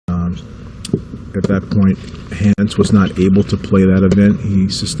at that point, Hance was not able to play that event. He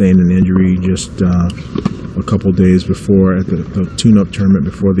sustained an injury just a couple days before at the tune-up tournament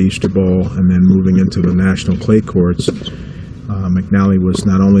before the Easter Bowl, and then moving into the national clay courts. McNally was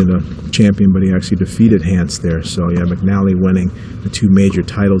not only the champion, but he actually defeated Hance there. So yeah, McNally winning the 2 major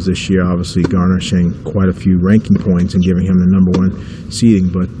titles this year, obviously garnishing quite a few ranking points and giving him the #1 seeding.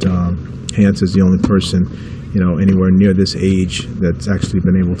 But Hance is the only person, anywhere near this age that's actually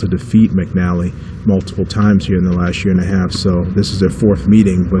been able to defeat McNally multiple times here in the last year and a half. So this is their 4th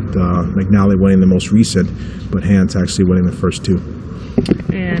meeting, but McNally winning the most recent, but Hance actually winning the first 2.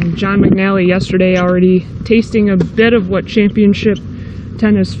 And John McNally yesterday already tasting a bit of what championship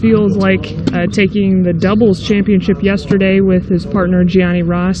tennis feels like, taking the doubles championship yesterday with his partner Gianni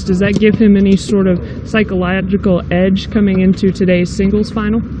Ross. Does that give him any sort of psychological edge coming into today's singles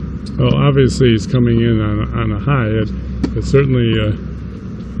final? Well, obviously he's coming in on a high. It certainly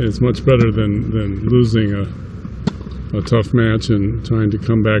is much better than losing a tough match and trying to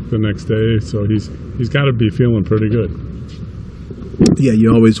come back the next day. So he's got to be feeling pretty good. Yeah,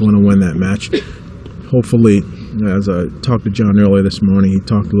 you always want to win that match. Hopefully, as I talked to John earlier this morning, he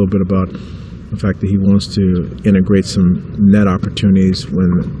talked a little bit about the fact that he wants to integrate some net opportunities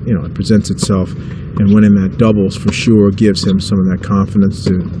when it presents itself, and winning that doubles for sure gives him some of that confidence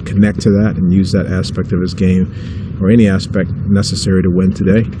to connect to that and use that aspect of his game, or any aspect necessary to win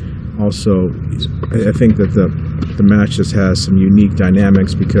today. Also, I think that the match just has some unique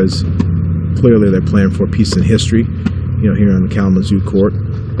dynamics because clearly they're playing for peace and history, here on the Kalamazoo court.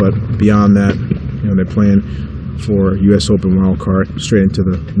 But beyond that, they're playing for U.S. Open wild card straight into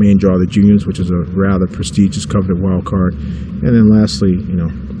the main draw of the juniors, which is a rather prestigious coveted wild card. And then lastly,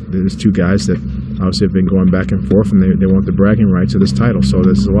 there's 2 guys that obviously have been going back and forth, and they want the bragging rights of this title. So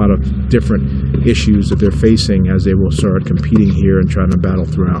there's a lot of different issues that they're facing as they will start competing here and trying to battle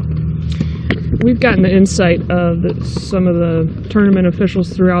throughout. We've gotten the insight of some of the tournament officials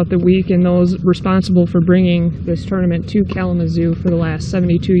throughout the week and those responsible for bringing this tournament to Kalamazoo for the last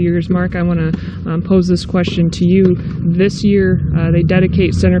 72 years. Mark, I want to pose this question to you. This year, they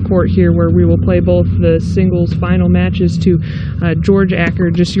dedicate center court here where we will play both the singles final matches to George Acker.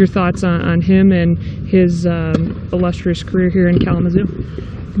 Just your thoughts on him and his illustrious career here in Kalamazoo?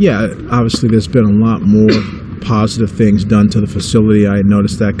 Yeah, obviously there's been a lot more positive things done to the facility. I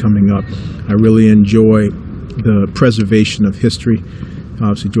noticed that coming up. I really enjoy the preservation of history.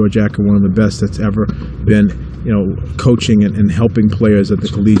 Obviously, George Acker, one of the best that's ever been, coaching and helping players at the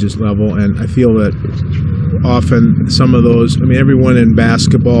collegiate level. And I feel that often some of those, everyone in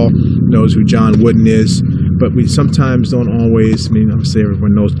basketball knows who John Wooden is, but we sometimes don't always, obviously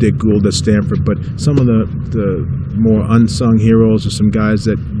everyone knows Dick Gould at Stanford, but some of the more unsung heroes are some guys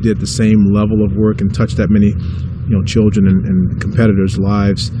that did the same level of work and touched that many children and competitors'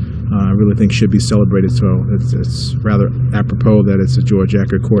 lives. I really think should be celebrated. So it's rather apropos that it's a George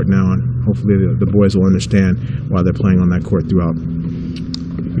Acker court now, and hopefully the boys will understand why they're playing on that court throughout.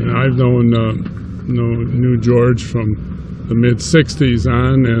 I've knew George from the mid-'60s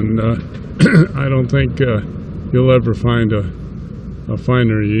on, and I don't think you'll ever find a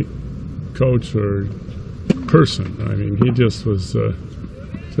finer coach or person. He just was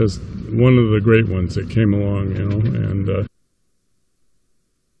just one of the great ones that came along, and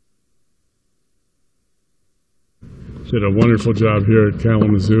did a wonderful job here at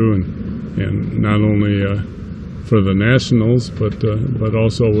Kalamazoo, and not only for the Nationals, but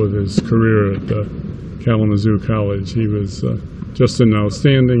also with his career at Kalamazoo College. He was just an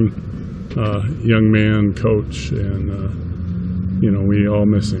outstanding young man, coach, and we all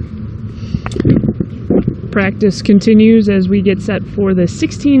miss him. Practice continues as we get set for the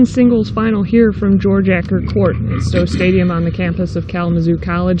 16 singles final here from George Acker Court at Stowe Stadium on the campus of Kalamazoo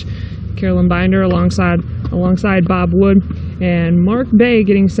College. Carolyn Binder alongside Bob Wood and Mark Bay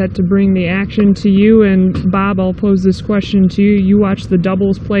getting set to bring the action to you. And Bob, I'll pose this question to you. You watched the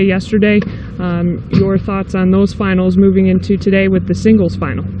doubles play yesterday. Your thoughts on those finals moving into today with the singles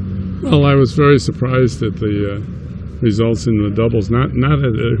final? Well, I was very surprised at the results in the doubles. Not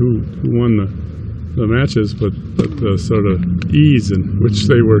at who won the matches, but the sort of ease in which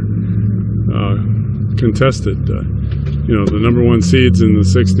they were contested. The number 1 seeds in the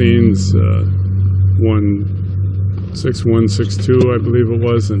 16s won 6-1, 6-2, I believe it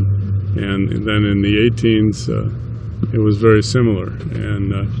was, and then in the 18s it was very similar,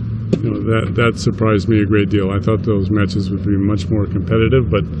 and that surprised me a great deal. I thought those matches would be much more competitive,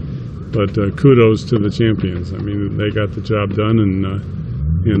 but kudos to the champions. They got the job done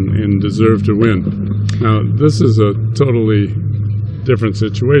and deserve to win. Now, this is a totally different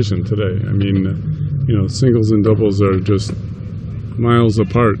situation today. Singles and doubles are just miles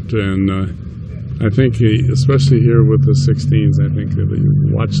apart, and I think, especially here with the 16s, I think that you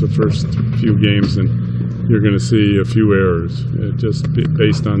watch the first few games and you're going to see a few errors, just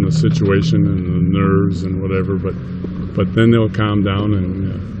based on the situation and the nerves and whatever. But then they'll calm down,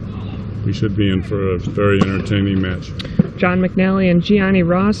 and we should be in for a very entertaining match. John McNally and Gianni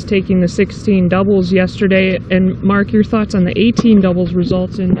Ross taking the 16 doubles yesterday. And Mark, your thoughts on the 18 doubles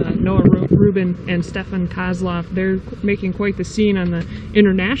results in Noah Rubin and Stefan Kozlov? They're making quite the scene on the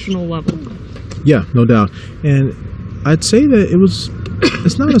international level. Yeah, no doubt. And I'd say that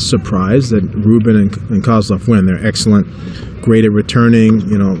it's not a surprise that Rubin and Kozlov win. They're excellent, great at returning.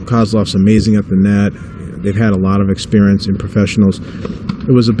 Kozlov's amazing at the net. They've had a lot of experience in professionals.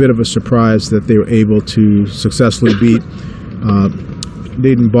 It was a bit of a surprise that they were able to successfully beat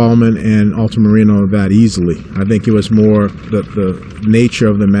Dayton Ballman and Altamirano that easily. I think it was more the nature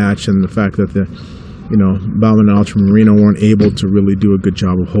of the match and the fact that Ballman and Altamirano weren't able to really do a good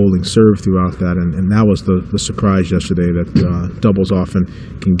job of holding serve throughout that, and that was the surprise yesterday, that doubles often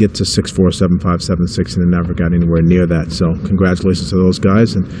can get to 6-4, 7-5, 7-6, and they never got anywhere near that. So congratulations to those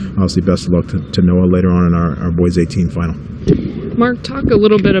guys, and obviously best of luck to Noah later on in our boys 18 final. Mark, talk a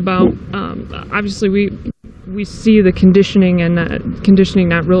little bit about, obviously we see the conditioning, and conditioning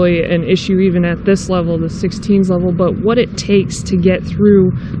not really an issue even at this level, the 16s level, but what it takes to get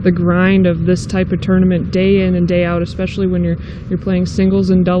through the grind of this type of tournament day in and day out, especially when you're playing singles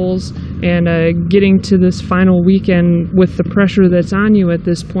and doubles, and getting to this final weekend with the pressure that's on you at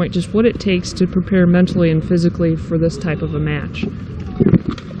this point, just what it takes to prepare mentally and physically for this type of a match.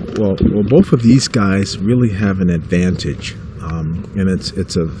 Well, both of these guys really have an advantage. And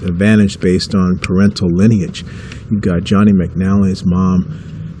it's an advantage based on parental lineage. You've got Johnny McNally's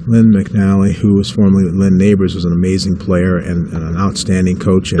mom, Lynn McNally, who was formerly Lynn Neighbors, was an amazing player and an outstanding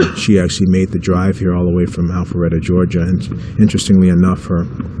coach, and she actually made the drive here all the way from Alpharetta, Georgia. And interestingly enough, her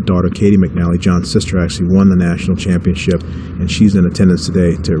daughter Katie McNally, John's sister, actually won the national championship, and she's in attendance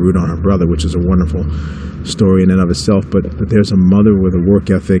today to root on her brother, which is a wonderful story in and of itself. But there's a mother with a work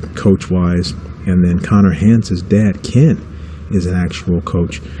ethic, coach-wise, and then Connor Hance's dad, Ken, is an actual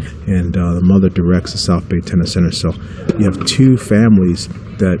coach, and the mother directs the South Bay Tennis Center. So you have two families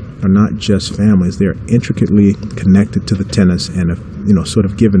that are not just families; they're intricately connected to the tennis, and have sort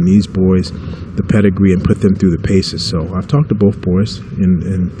of given these boys the pedigree and put them through the paces. So I've talked to both boys,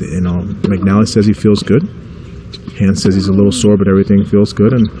 and McNally says he feels good. Hance says he's a little sore, but everything feels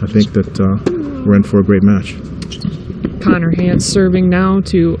good, and I think that we're in for a great match. Connor Hance serving now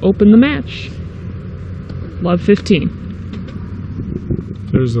to open the match. Love 15.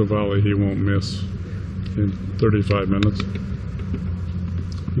 There's a volley he won't miss in 35 minutes.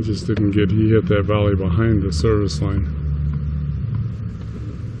 He just didn't he hit that volley behind the service line.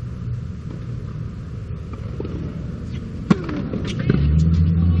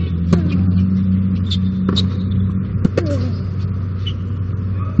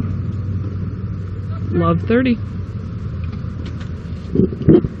 Love 30.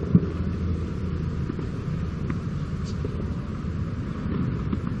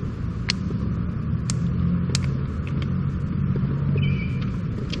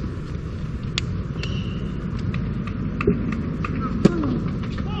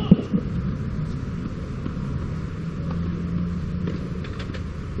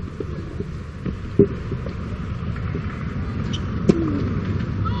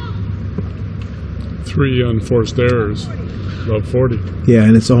 Three unforced errors, love 40. Yeah,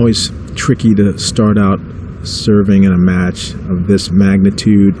 and it's always tricky to start out serving in a match of this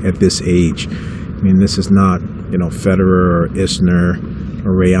magnitude at this age. I mean, this is not, Federer or Isner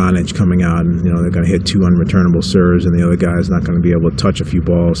or Raonic coming out and, they're going to hit two unreturnable serves and the other guy's not going to be able to touch a few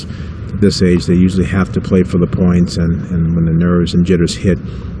balls. At this age, they usually have to play for the points, and when the nerves and jitters hit,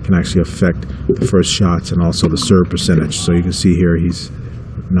 can actually affect the first shots and also the serve percentage. So you can see here he's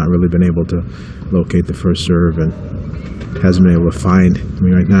not really been able to locate the first serve and hasn't been able to find.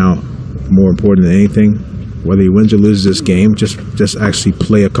 Right now, more important than anything, whether he wins or loses this game, just actually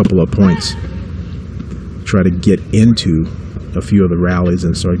play a couple of points. Try to get into a few of the rallies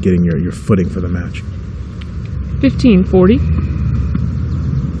and start getting your footing for the match. 15-40.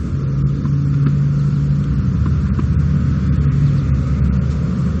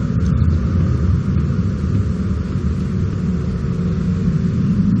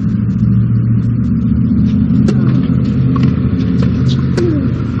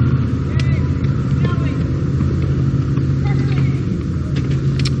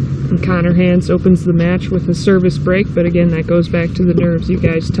 Connor Hance opens the match with a service break, but again, that goes back to the nerves you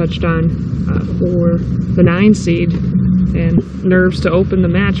guys touched on for the 9 seed, and nerves to open the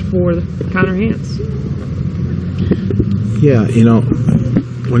match for Connor Hance. Yeah,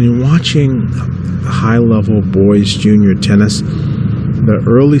 when you're watching high-level boys junior tennis, the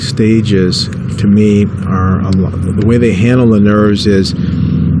early stages to me are the way they handle the nerves is,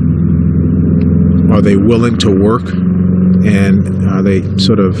 are they willing to work, and are they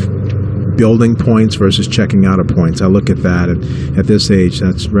sort of building points versus checking out of points? I look at that, and at this age,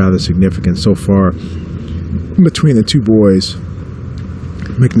 that's rather significant. So far, between the two boys,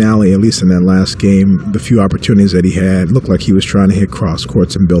 McNally, at least in that last game, the few opportunities that he had, looked like he was trying to hit cross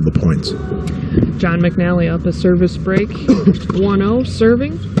courts and build the points. John McNally up a service break, 1-0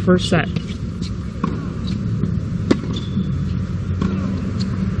 serving, first set.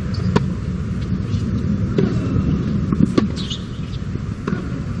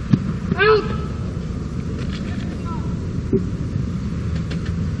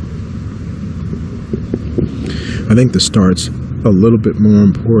 I think the start's a little bit more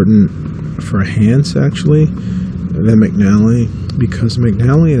important for Hance, actually, than McNally, because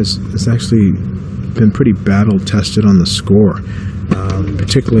McNally has actually been pretty battle-tested on the score,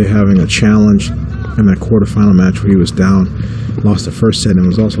 particularly having a challenge in that quarterfinal match where he was down, lost the first set, and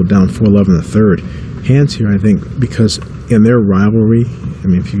was also down 4-11 in the third. Hance here, I think, because in their rivalry, I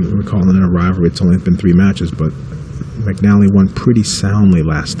mean, if you recall in their rivalry, it's only been 3 matches, but McNally won pretty soundly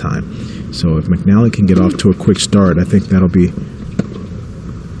last time. So if McNally can get off to a quick start, I think that'll be,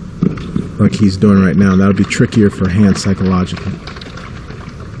 like he's doing right now, that'll be trickier for Hance psychologically.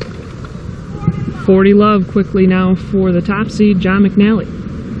 40 love quickly now for the top seed, John McNally.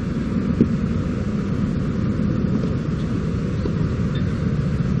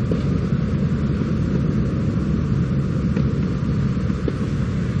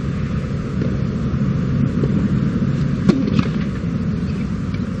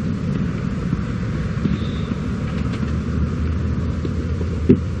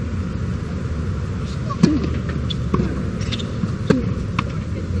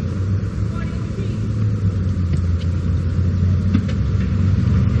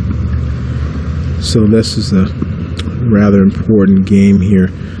 So this is a rather important game here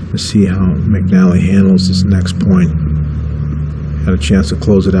to see how McNally handles this next point. Had a chance to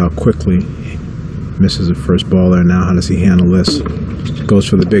close it out quickly. Misses the first ball there. Now how does he handle this? Goes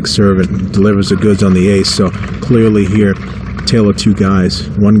for the big serve and delivers the goods on the ace. So clearly here, tale of two guys.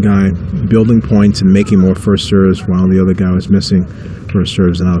 One guy building points and making more first serves, while the other guy was missing first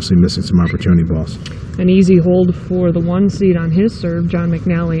serves and obviously missing some opportunity balls. An easy hold for the 1 seed on his serve, John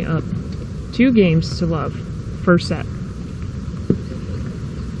McNally up 2 games to love, first set.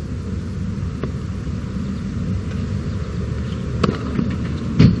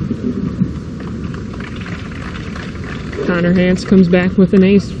 Connor Hance comes back with an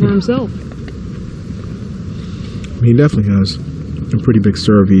ace for himself. He definitely has a pretty big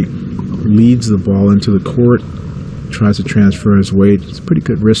serve. He leads the ball into the court, tries to transfer his weight. It's a pretty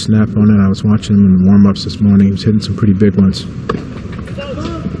good wrist snap on it. I was watching him in the warm-ups this morning. He was hitting some pretty big ones.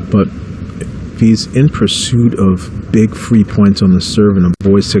 But if he's in pursuit of big free points on the serve in a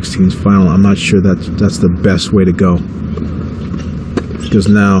boys 16s final, I'm not sure that's the best way to go. Because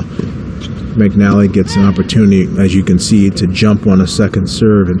now McNally gets an opportunity, as you can see, to jump on a second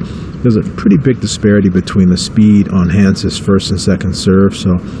serve, and there's a pretty big disparity between the speed on Hance's first and second serve, so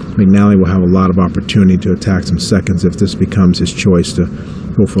McNally will have a lot of opportunity to attack some seconds if this becomes his choice to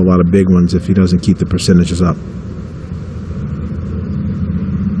go for a lot of big ones if he doesn't keep the percentages up.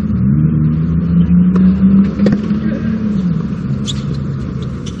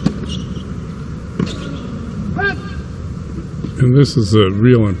 And this is a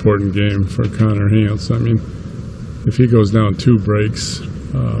real important game for Connor Hance. I mean, if he goes down 2 breaks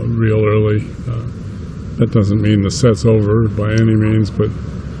real early, that doesn't mean the set's over by any means, but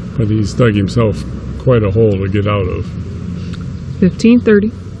he's dug himself quite a hole to get out of.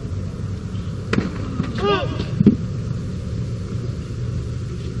 15-30.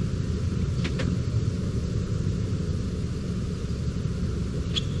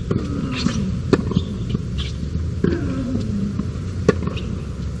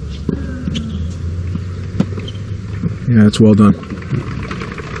 Yeah, it's well done.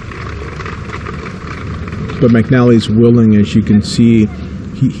 But McNally's willing, as you can see,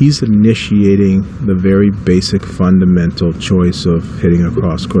 he's initiating the very basic fundamental choice of hitting a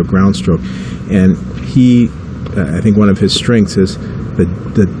cross-court ground stroke. And I think one of his strengths is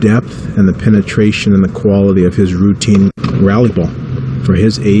the depth and the penetration and the quality of his routine rally ball. For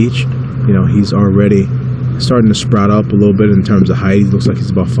his age, he's already starting to sprout up a little bit in terms of height. He looks like he's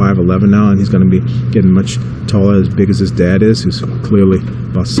about 5'11" now, and he's going to be getting much taller, as big as his dad is, who's clearly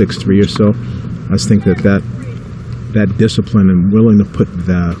about 6'3" or so. I just think that that discipline and willing to put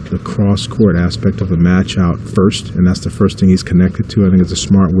the cross-court aspect of the match out first, and that's the first thing he's connected to. I think it's a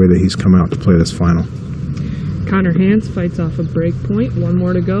smart way that he's come out to play this final. Connor Hance fights off a break point. One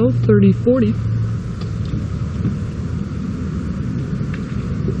more to go, 30-40.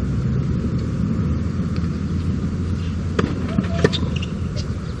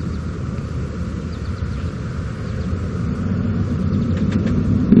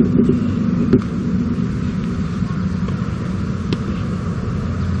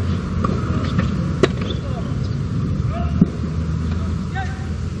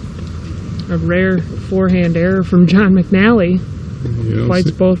 A rare forehand error from John McNally.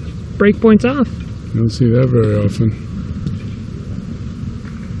 Fights both break points off. You don't see that very often.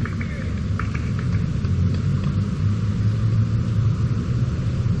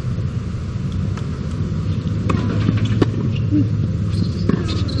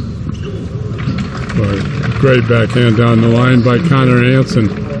 But great backhand down the line by Connor Hance.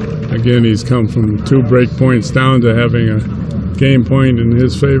 Again, he's come from 2 break points down to having a game point in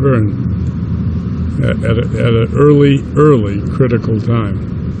his favor, and at an early critical time.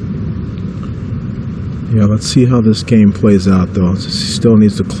 Yeah, let's see how this game plays out, though. He still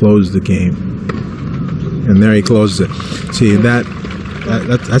needs to close the game. And there he closes it. See,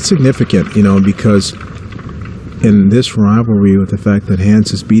 that's significant, you know, because in this rivalry, with the fact that Hance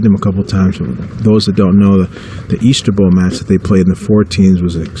has beaten him a couple times, those that don't know, the Easter Bowl match that they played in the 14s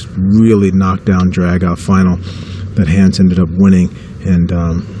was a really knockdown, drag-out final that Hance ended up winning and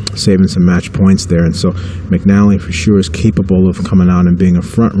saving some match points there. And so McNally for sure is capable of coming out and being a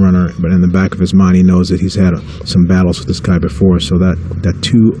front runner, but in the back of his mind he knows that he's had some battles with this guy before, so that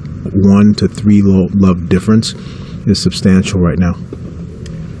 2-1 to 3 love difference is substantial right now.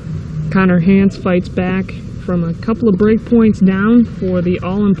 Connor Hance fights back from a couple of break points down for the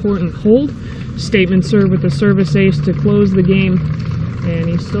all-important hold. Statement serve with the service ace to close the game, and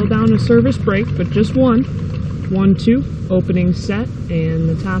he's still down a service break, but just one. 1-2, opening set, and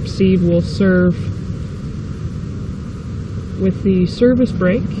the top seed will serve with the service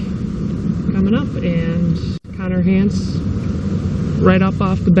break coming up, and Connor Hance right up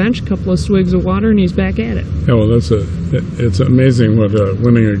off the bench, a couple of swigs of water, and he's back at it. Yeah, well, it's amazing what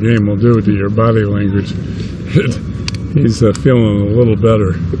winning a game will do to your body language. He's feeling a little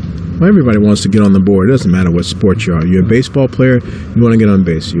better. Well, everybody wants to get on the board. It doesn't matter what sport you are. You're a baseball player, you want to get on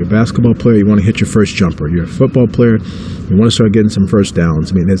base. You're a basketball player, you want to hit your first jumper. You're a football player, you want to start getting some first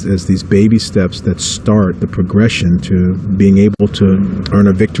downs. I mean, there's these baby steps that start the progression to being able to earn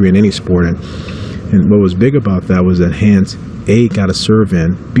a victory in any sport. And what was big about that was that Hance, A, got a serve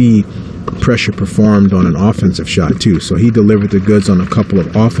in, B, pressure performed on an offensive shot too. So he delivered the goods on a couple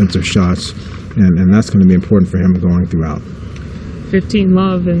of offensive shots, and that's going to be important for him going throughout. 15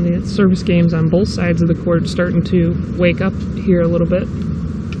 love in the service games on both sides of the court, starting to wake up here a little bit.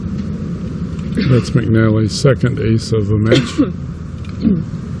 That's McNally's second ace of the match.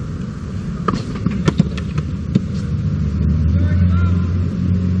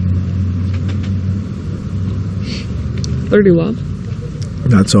 30 love.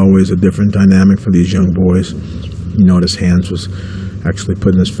 That's always a different dynamic for these young boys. You notice Hance was actually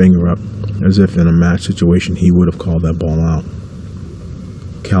putting his finger up as if in a match situation he would have called that ball out.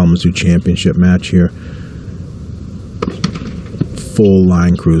 Kalamazoo championship match here. Full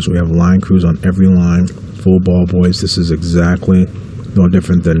line crews. We have line crews on every line. Full ball boys. This is exactly no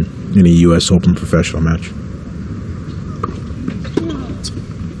different than any U.S. Open professional match.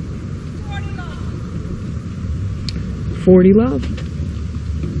 $40 love.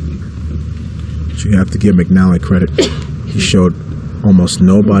 So you have to give McNally credit. He showed almost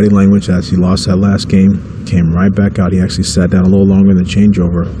no body language as he lost that last game. Came right back out. He actually sat down a little longer in the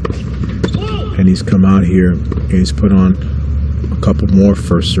changeover. And he's come out here and he's put on a couple more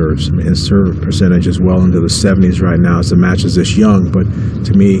first serves. I mean, his serve percentage is well into the 70s right now as the match is this young. But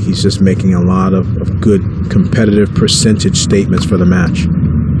to me, he's just making a lot of good competitive percentage statements for the match.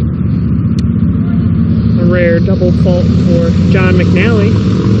 A rare double fault for John McNally.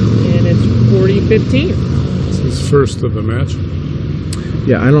 And it's 40-15. It's his first of the match.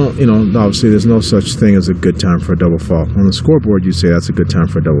 Yeah, I don't, obviously there's no such thing as a good time for a double fault. On the scoreboard, you say that's a good time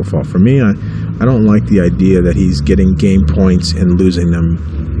for a double fault. For me, I don't like the idea that he's getting game points and losing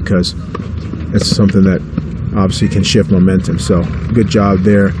them, because it's something that obviously can shift momentum. So, good job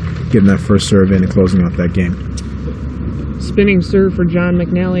there, getting that first serve in and closing out that game. Spinning serve for John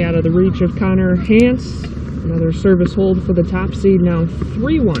McNally out of the reach of Connor Hance. Another service hold for the top seed, now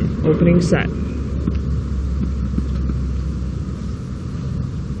 3-1 opening set.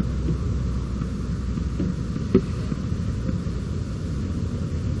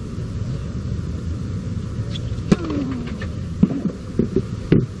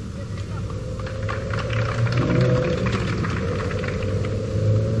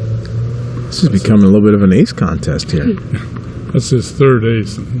 This is becoming a little bit of an ace contest here. That's his third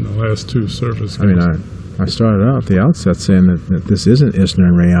ace in the last two service I mean, games. I started out at the outset saying that this isn't Isner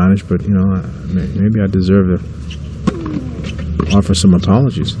and Rayonish, but, you know, maybe I deserve to offer some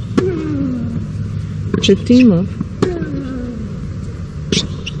apologies. 15 love.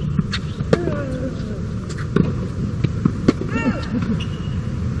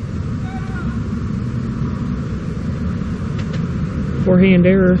 Forehand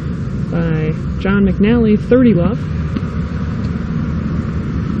error by John McNally, 30 love.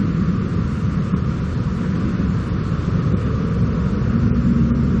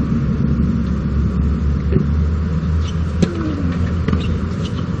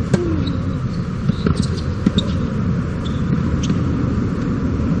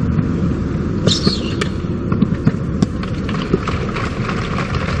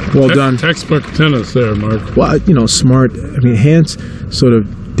 Well done. Textbook tennis there, Mark. Well, you know, smart. I mean, Hance sort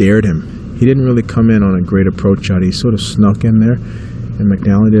of dared him. He didn't really come in on a great approach shot. He sort of snuck in there, and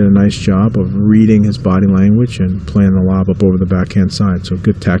McNally did a nice job of reading his body language and playing the lob up over the backhand side. So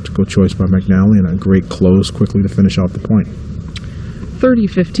good tactical choice by McNally and a great close quickly to finish out the point.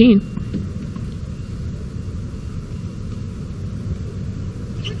 30-15.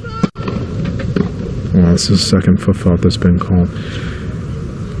 Well, this is the second foot fault that's been called.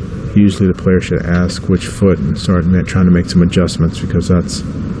 Usually the player should ask which foot and start trying to make some adjustments, because that's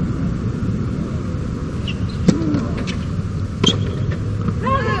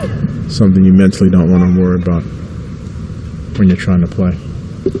something you mentally don't want to worry about when you're trying to play.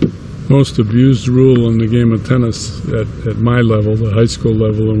 Most abused rule in the game of tennis at my level, the high school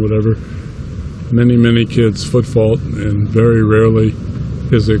level and whatever, many kids foot fault, and very rarely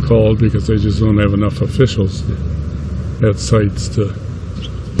is it called because they just don't have enough officials at sites to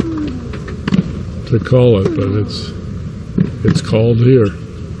call it, but it's called here.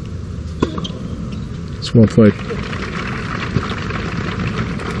 It's well played.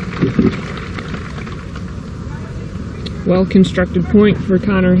 Well-constructed point for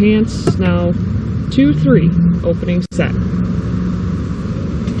Connor Hance. Now 2-3, opening set.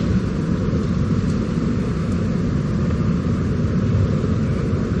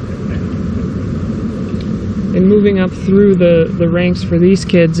 And moving up through the ranks for these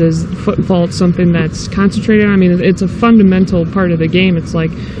kids, is foot fault something that's concentrated on? I mean, it's a fundamental part of the game. It's like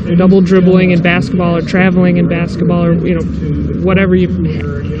double dribbling in basketball, or traveling in basketball, or, you know, whatever you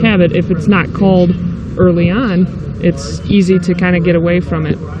have it. If it's not called early on, it's easy to kind of get away from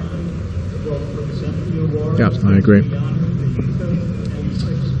it. Yeah, I agree.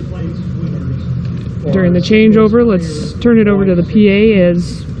 During the changeover, let's turn it over to the PA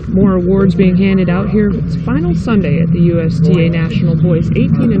as more awards being handed out here. It's final Sunday at the USTA National Boys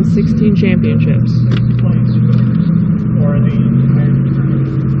 18 and 16 Championships.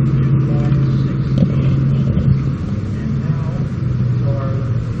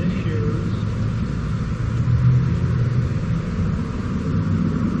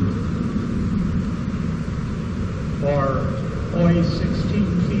 For boys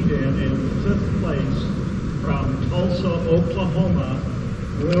 16 feet in fifth place from Tulsa, Oklahoma,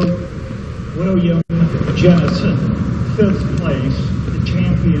 William Jennison, fifth place, the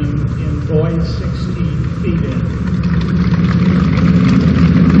champion in boys 16 feet in.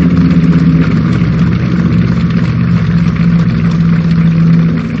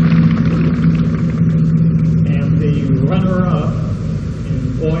 And the runner-up in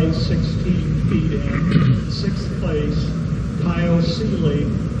boys 16 feet in, sixth place, Kyle Seeley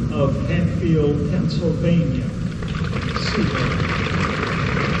of Hatfield, Pennsylvania. Seeley.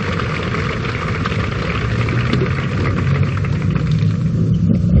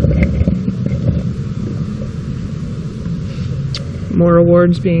 More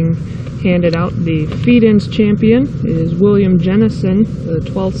awards being handed out. The feed-ins champion is William Jennison, the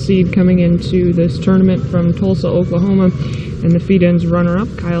 12th seed coming into this tournament from Tulsa, Oklahoma. And the feed-ins runner-up,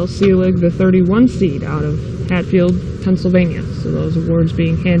 Kyle Seelig, the 31 seed out of Hatfield, Pennsylvania. So those awards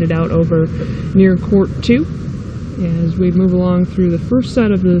being handed out over near court 2. As we move along through the first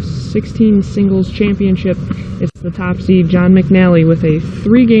set of the 16 singles championship, it's the top seed, John McNally, with a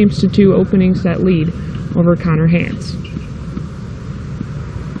 3-2 opening set lead over Connor Hance.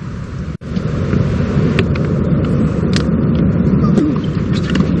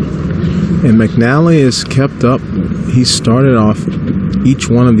 And McNally has kept up. He started off each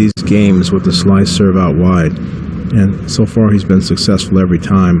one of these games with the slice serve out wide, and so far he's been successful every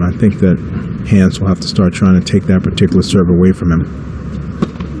time. I think that Hance will have to start trying to take that particular serve away from him.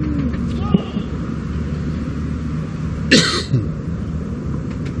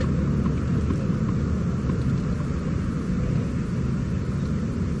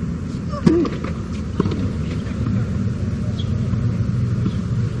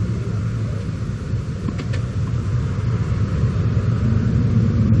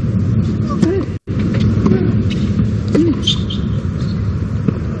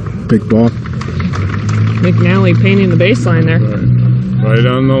 Big ball. McNally painting the baseline there. Right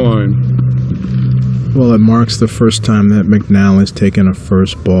on the line. Well, it marks the first time that McNally's taken a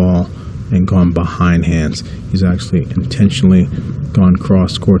first ball and gone behind Hance. He's actually intentionally gone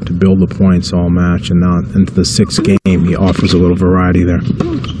cross court to build the points all match, and now into the sixth game he offers a little variety there.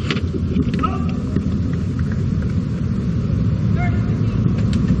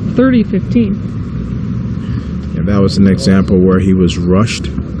 30-15. Yeah, that was an example where he was rushed,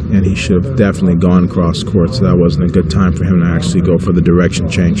 and he should have definitely gone cross court, so that wasn't a good time for him to actually go for the direction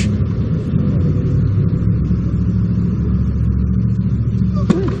change.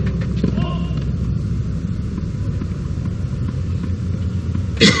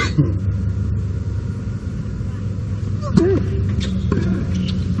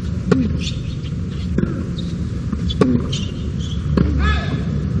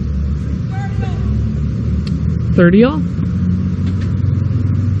 All.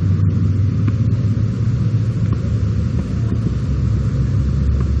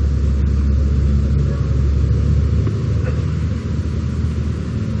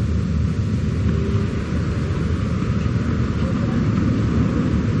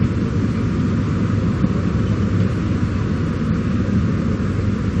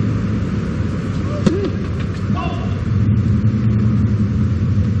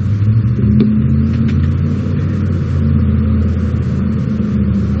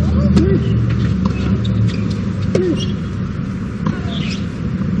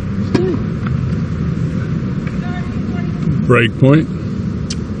 Break point.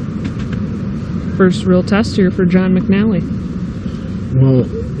 First real test here for John McNally. Well,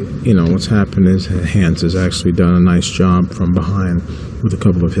 you know, what's happened is Hance has actually done a nice job from behind with a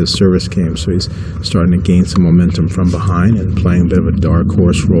couple of his service games, so he's starting to gain some momentum from behind and playing a bit of a dark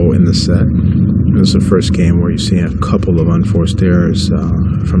horse role in the set. This is the first game where you're seeing a couple of unforced errors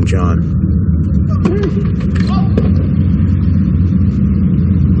from John.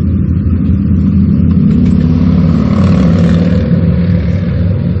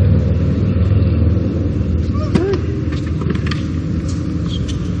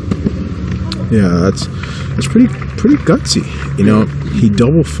 Yeah, that's pretty gutsy. You know, he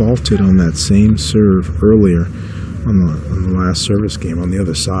double faulted on that same serve earlier on the last service game on the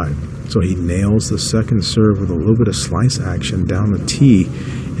other side. So he nails the second serve with a little bit of slice action down the tee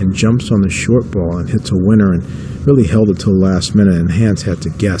and jumps on the short ball and hits a winner and really held it till the last minute, and Hance had to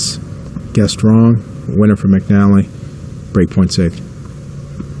guess. Guessed wrong. Winner for McNally. Breakpoint saved.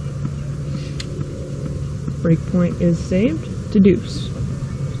 Breakpoint is saved to deuce.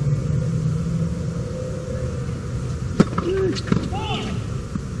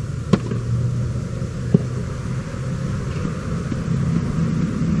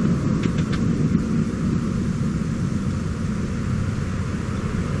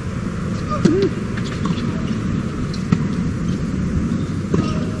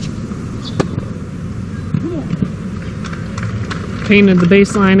 Painted the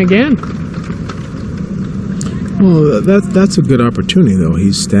baseline again. Well, that's a good opportunity, though.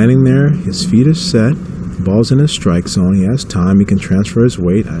 He's standing there, his feet are set, ball's in his strike zone, he has time, he can transfer his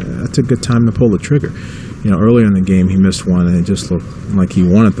weight. That's a good time to pull the trigger. You know, earlier in the game he missed one and it just looked like he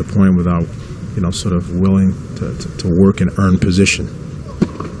wanted the point without, you know, sort of willing to work and earn position.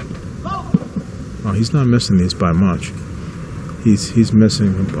 Oh, he's not missing these by much. He's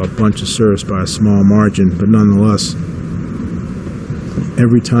missing a bunch of serves by a small margin, but nonetheless,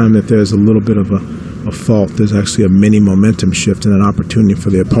 every time that there's a little bit of a fault, there's actually a mini momentum shift and an opportunity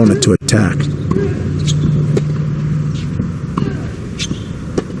for the opponent to attack.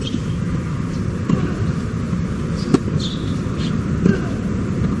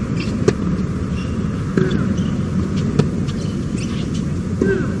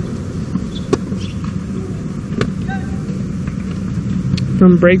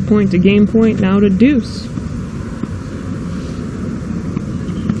 From break point to game point, now to deuce.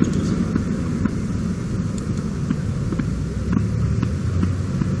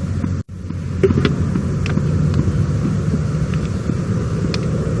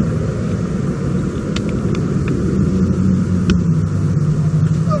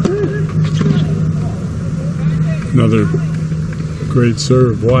 Another great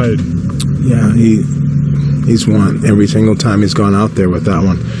serve wide. Yeah, he's won every single time he's gone out there with that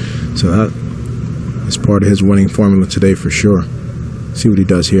one. So that is part of his winning formula today for sure. See what he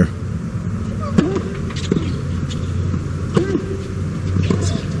does here.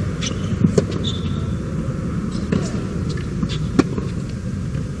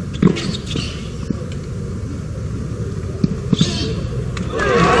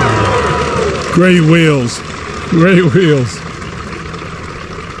 Great wheels. Great wheels.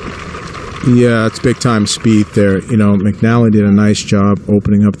 Yeah, it's big time speed there. You know, McNally did a nice job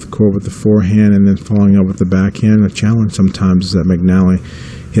opening up the court with the forehand and then following up with the backhand. The challenge sometimes is that McNally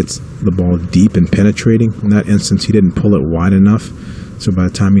hits the ball deep and penetrating. In that instance, he didn't pull it wide enough. So by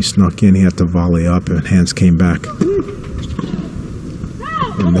the time he snuck in, he had to volley up, and Hance came back.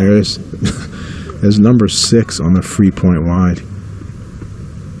 And there's number 6 on the free point wide.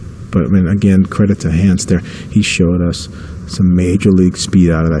 But, I mean, again, credit to Hance there. He showed us some major league speed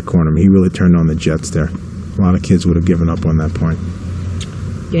out of that corner. I mean, he really turned on the jets there. A lot of kids would have given up on that point.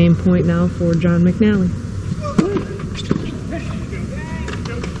 Game point now for John McNally.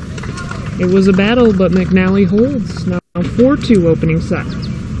 It was a battle, but McNally holds. Now 4-2 opening set.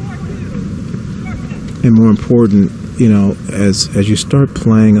 And more important, you know, as you start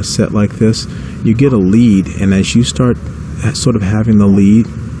playing a set like this, you get a lead, and as you start sort of having the lead,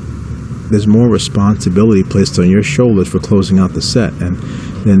 there's more responsibility placed on your shoulders for closing out the set, and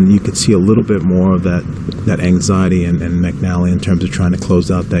then you can see a little bit more of that anxiety in McNally in terms of trying to close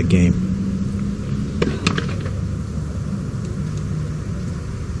out that game.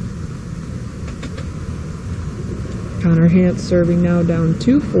 Connor Hance serving now down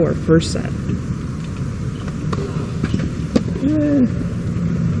 2-4 first set. Yeah.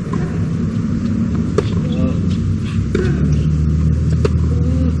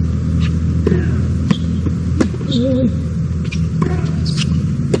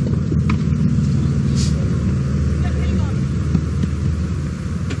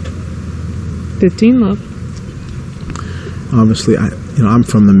 $15 Obviously, I'm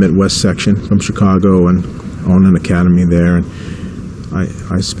from the Midwest section, from Chicago, and own an academy there, and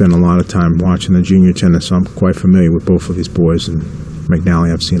I spend a lot of time watching the junior tennis, so I'm quite familiar with both of these boys. And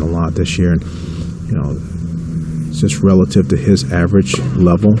McNally I've seen a lot this year, and you know, just relative to his average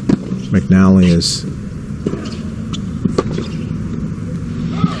level, McNally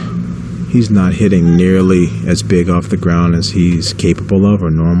he's not hitting nearly as big off the ground as he's capable of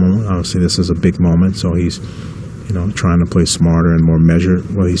or normal. Obviously, this is a big moment, so he's, you know, trying to play smarter and more measured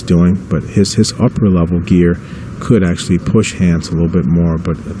what he's doing. But his upper level gear could actually push Hance a little bit more.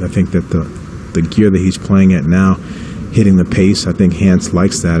 But I think that the gear that he's playing at now, hitting the pace, I think Hance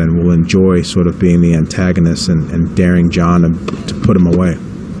likes that and will enjoy sort of being the antagonist and daring John to put him away.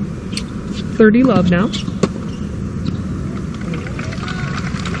 30 love now.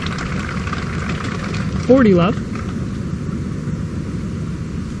 $40 love.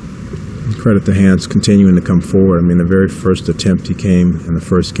 Credit to Hance continuing to come forward. I mean, the very first attempt he came in the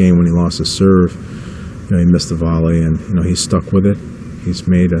first game when he lost his serve, you know, he missed the volley, and you know, he's stuck with it. He's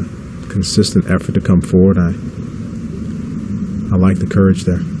made a consistent effort to come forward. I like the courage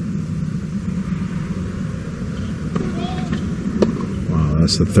there. Wow,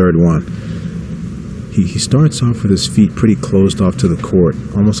 that's the third one. He starts off with his feet pretty closed off to the court,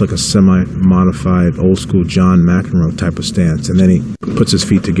 almost like a semi-modified old-school John McEnroe type of stance, and then he puts his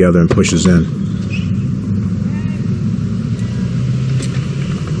feet together and pushes in.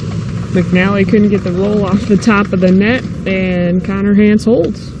 McNally couldn't get the roll off the top of the net, and Connor Hance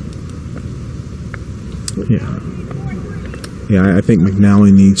holds. Yeah, I think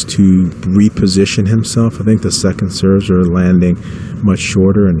McNally needs to reposition himself. I think the second serves are landing much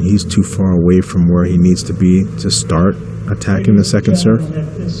shorter, and he's too far away from where he needs to be to start attacking the second serve.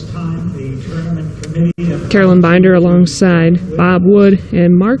 Carolyn Binder alongside Bob Wood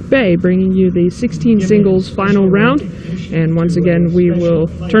and Mark Bay, bringing you the 16 singles final round. And once again, we will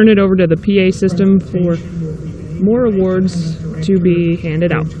turn it over to the PA system for more awards to be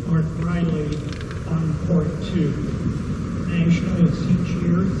handed out. Nationals each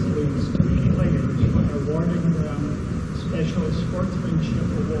year includes 3 players by awarding them special sportsmanship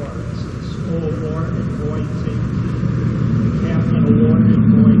awards: the School Award in Boys 18, the Kaplan Award in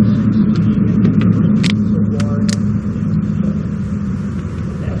Boys 16, and the Richards Award in 15.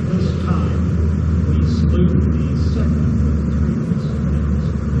 At this time, we salute the second of 3 recipients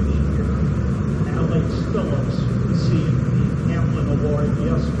this year. Alex Phillips received the Kaplan Award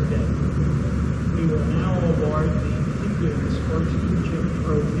yesterday. We will now award the Sportsmanship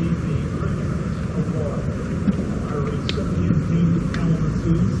Trophy, the Richards Award. Our recipient came to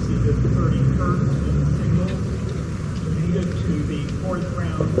Kalamazoo, seated 31st in singles, made it to the 4th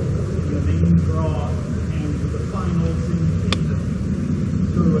round in the main draw and to the finals in season.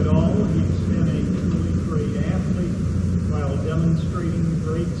 Through it all, he's been a truly great athlete while demonstrating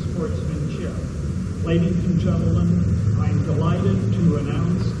great sportsmanship. Ladies and gentlemen, I'm delighted to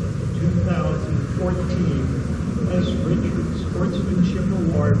announce that the 2014 Best Richards Sportsmanship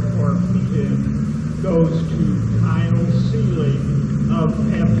Award for Feet-In goes to Kyle Seeley of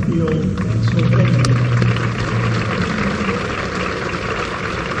Hatfield, Pennsylvania.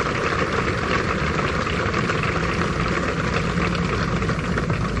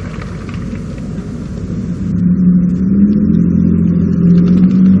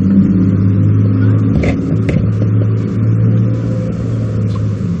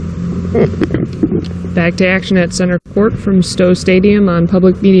 Back to action at center court from Stowe Stadium on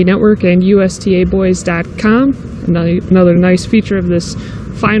Public Media Network and USTAboys.com. Another nice feature of this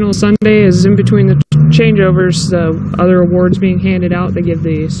final Sunday is in between the changeovers, other awards being handed out. They give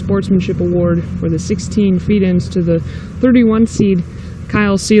the Sportsmanship Award for the 16 feed-ins to the 31 seed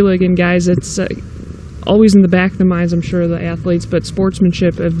Kyle Seelig. And guys, it's always in the back of the minds, I'm sure, of the athletes, but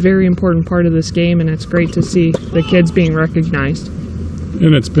sportsmanship, a very important part of this game, and it's great to see the kids being recognized.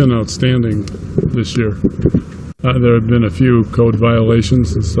 And it's been outstanding this year. There have been a few code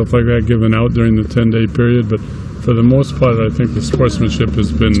violations and stuff like that given out during the 10-day period, but for the most part, I think the sportsmanship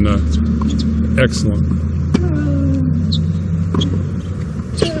has been excellent.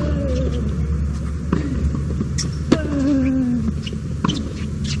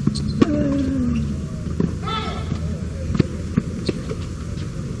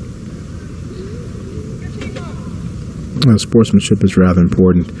 Sportsmanship is rather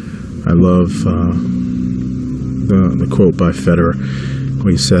important. I love the quote by Federer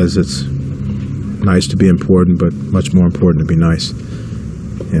where he says it's nice to be important, but much more important to be nice.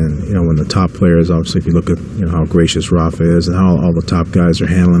 And when the top players, obviously, if you look at how gracious Rafa is and how all the top guys are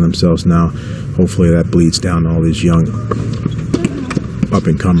handling themselves now, hopefully that bleeds down to all these young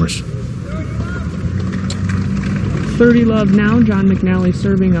up-and-comers. 30 love now. John McNally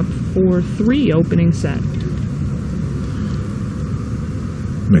serving up 4-3 opening set.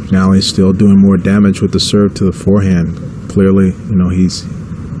 McNally's still doing more damage with the serve to the forehand. Clearly, he's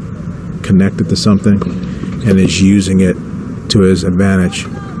connected to something and is using it to his advantage.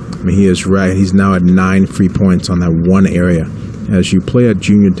 I mean, he is right. He's now at 9 free points on that one area. As you play a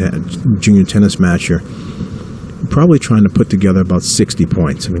junior tennis match, you're probably trying to put together about 60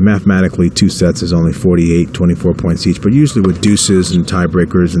 points. I mean, mathematically, 2 sets is only 48, 24 points each, but usually with deuces and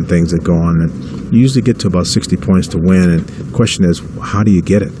tiebreakers and things that go on, and you usually get to about 60 points to win. And the question is, how do you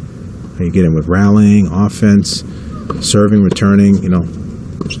get it? How you get it with rallying, offense, serving, returning,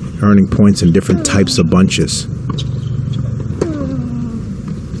 earning points in different types of bunches.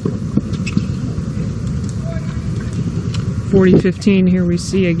 .40-15, here we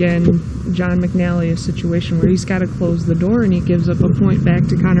see again John McNally, a situation where he's got to close the door and he gives up a point back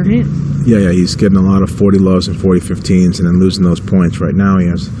to Connor Hance. Yeah, he's getting a lot of 40 lows and 40-15s and then losing those points. Right now he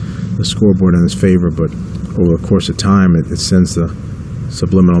has the scoreboard in his favor, but over the course of time it sends the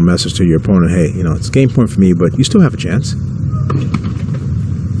subliminal message to your opponent, hey, it's game point for me, but you still have a chance.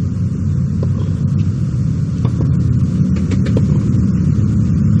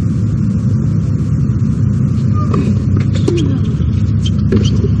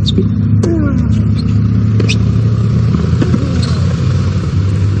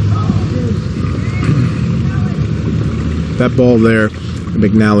 That ball there,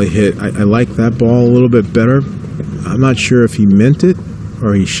 McNally hit. I like that ball a little bit better. I'm not sure if he meant it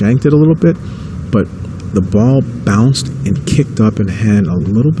or he shanked it a little bit, but the ball bounced and kicked up and had a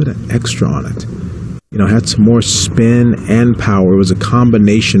little bit of extra on it. Had some more spin and power. It was a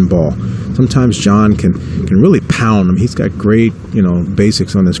combination ball. Sometimes John can really pound him. He's got great,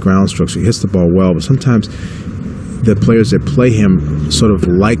 basics on his ground stroke, so he hits the ball well, but sometimes the players that play him sort of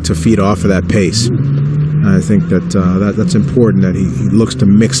like to feed off of that pace. I think that's important, that he looks to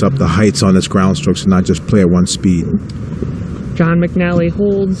mix up the heights on his ground strokes and not just play at one speed. John McNally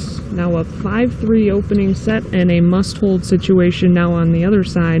holds now a 5-3 opening set and a must-hold situation now on the other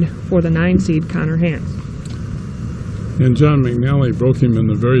side for the 9-seed Connor Hance. And John McNally broke him in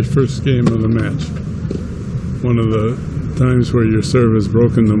the very first game of the match. One of the times where your serve is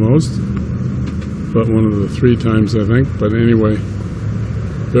broken the most, but one of the 3 times, I think. But anyway,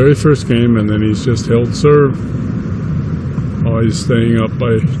 very first game, and then he's just held serve. Always staying up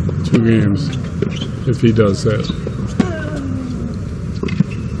by 2 games if he does that.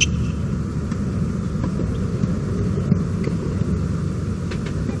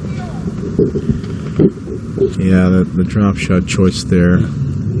 Yeah, the drop shot choice there.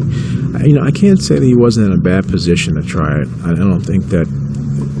 I can't say that he wasn't in a bad position to try it. I don't think that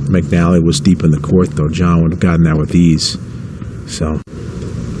McNally was deep in the court, though. John would have gotten that with ease. So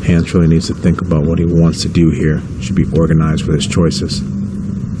Hance really needs to think about what he wants to do here. Should be organized with his choices.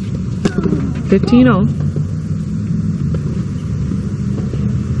 15-all.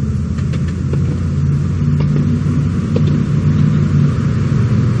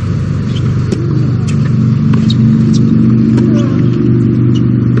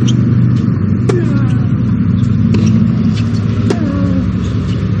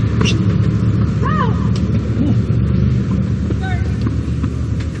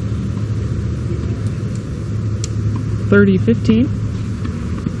 .30-15.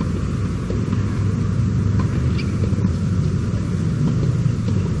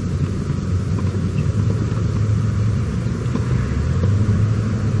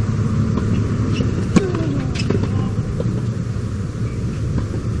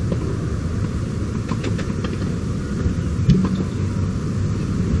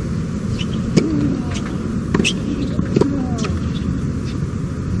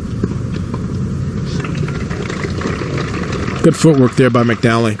 Good footwork there by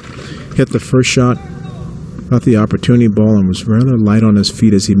McNally. Hit the first shot, got the opportunity ball, and was rather light on his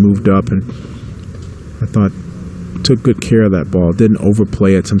feet as he moved up. And I thought took good care of that ball. Didn't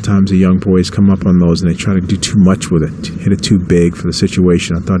overplay it. Sometimes the young boys come up on those and they try to do too much with it. Hit it too big for the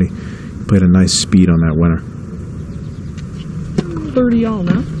situation. I thought he played a nice speed on that winner. 30 all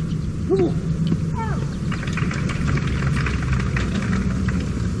now.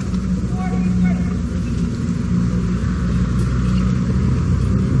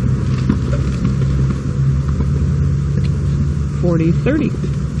 $40-30.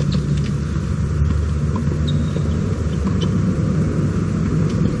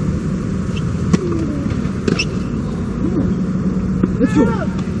 Let's go.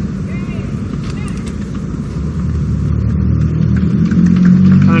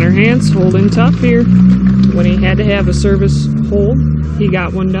 Hance holding tough here. When he had to have a service hold, he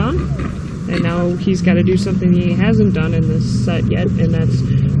got one done. And now he's got to do something he hasn't done in this set yet, and that's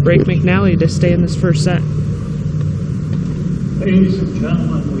break McNally to stay in this first set. Ladies and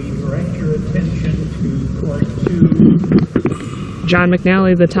gentlemen, we direct your attention to court 2. John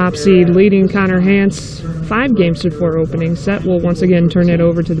McNally, the top seed, leading Connor Hance 5 games to 4 opening set. We'll once again turn it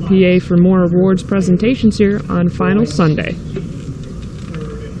over to the PA for more awards presentations here on Final Sunday.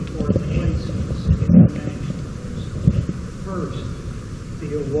 First,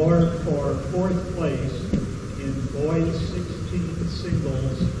 the award for 4th place in boys 16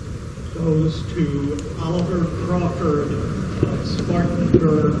 singles goes to Oliver Crawford of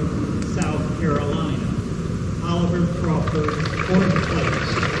Spartanburg, South Carolina. Oliver Crawford, 4th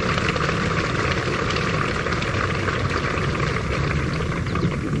place.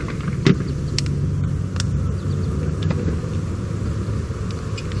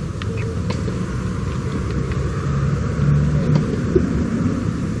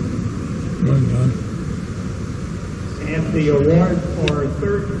 And the award for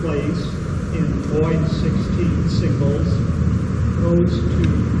 3rd place in boys 16 singles goes to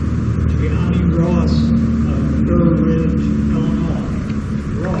Gianni Ross of Burr Ridge, Illinois.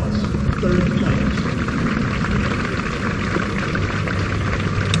 Ross, 3rd place.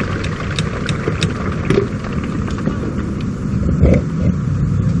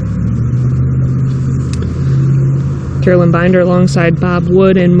 Carolyn Binder alongside Bob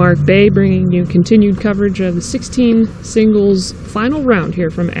Wood and Mark Bay, bringing you continued coverage of the 16 singles final round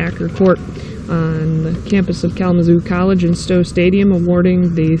here from Acker Court on the campus of Kalamazoo College in Stowe Stadium,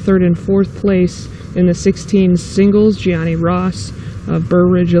 awarding the 3rd and 4th place in the 16 singles. Gianni Ross of Burr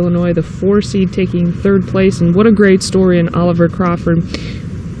Ridge, Illinois, the 4 seed, taking 3rd place. And what a great story in Oliver Crawford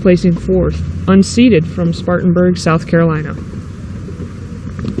placing 4th, unseeded from Spartanburg, South Carolina.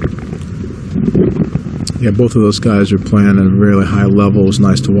 Yeah, both of those guys are playing at a really high level. It was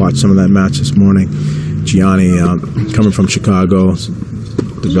nice to watch some of that match this morning. Gianni, coming from Chicago,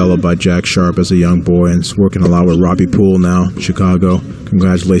 developed by Jack Sharp as a young boy, and is working a lot with Robbie Poole now, Chicago.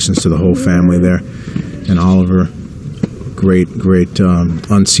 Congratulations to the whole family there. And Oliver, great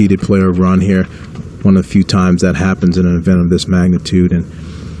unseeded player run here. One of the few times that happens in an event of this magnitude. And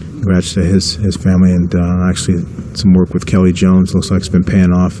congrats to his family, and actually some work with Kelly Jones. Looks like it's been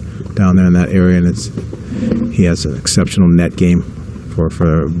paying off down there in that area, and he has an exceptional net game for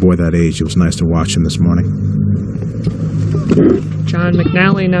a boy that age. It was nice to watch him this morning. John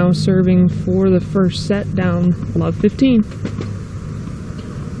McNally now serving for the first set, down love 15.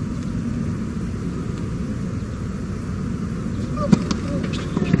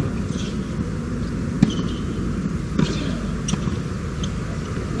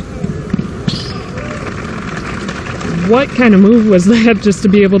 What kind of move was that, just to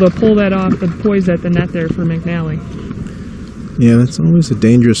be able to pull that off the poise at the net there for McNally? Yeah, that's always a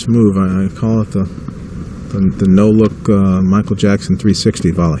dangerous move. I call it the no-look Michael Jackson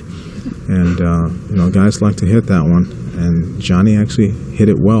 360 volley. And, guys like to hit that one. And Johnny actually hit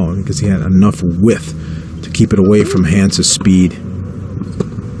it well because he had enough width to keep it away from Hance's speed.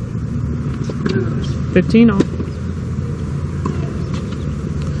 15 off.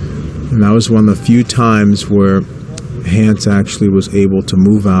 And that was one of the few times where Hance actually was able to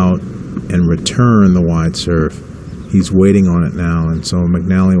move out and return the wide serve. He's waiting on it now, and so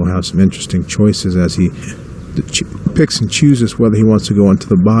McNally will have some interesting choices as he picks and chooses whether he wants to go into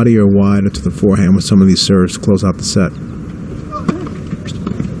the body or wide or to the forehand with some of these serves to close out the set.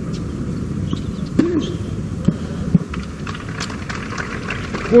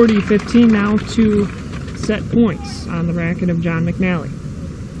 $40-15 now, 2 set points on the racket of John McNally.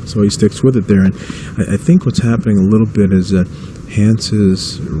 So he sticks with it there, and I think what's happening a little bit is that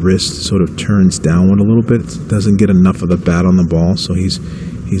Hance's wrist sort of turns downward a little bit. It doesn't get enough of the bat on the ball, so he's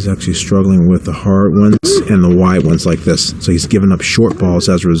He's actually struggling with the hard ones and the wide ones like this. So he's giving up short balls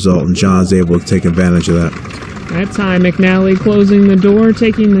as a result, and John's able to take advantage of that. That time, McNally closing the door,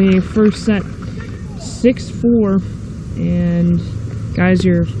 taking the first set 6-4. And guys,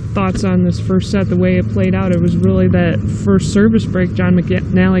 your thoughts on this first set, the way it played out? It was really that first service break John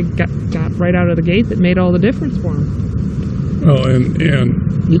McNally got right out of the gate that made all the difference for him. Well, and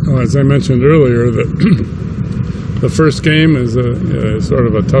you know, as I mentioned earlier, the first game is a sort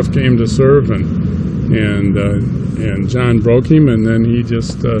of a tough game to serve, and John broke him, and then he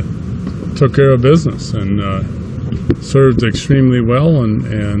just took care of business and served extremely well,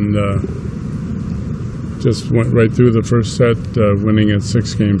 and just went right through the first set, winning it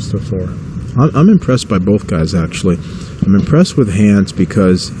 6-4. I'm impressed by both guys, actually. I'm impressed with Hance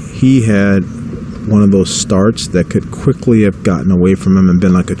because he had one of those starts that could quickly have gotten away from him and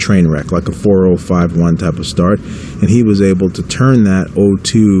been like a train wreck, like a 4-0, 5-1 type of start. And he was able to turn that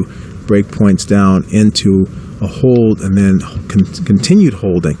 0-2 break points down into a hold and then continued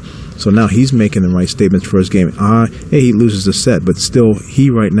holding. So now he's making the right statements for his game. Hey, he loses the set, but still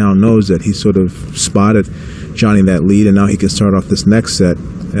he right now knows that he sort of spotted Johnny that lead, and now he can start off this next set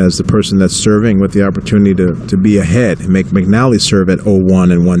as the person that's serving with the opportunity to be ahead and make McNally serve at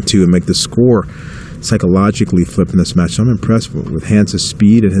 0-1 and 1-2 and make the score psychologically flip in this match. So I'm impressed with Hance's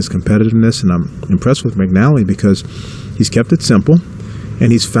speed and his competitiveness, and I'm impressed with McNally because he's kept it simple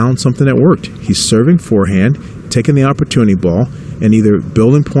and he's found something that worked. He's serving forehand, taking the opportunity ball, and either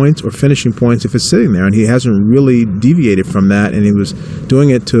building points or finishing points if it's sitting there. And he hasn't really deviated from that, and he was doing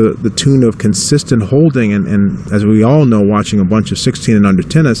it to the tune of consistent holding. And as we all know, watching a bunch of 16 and under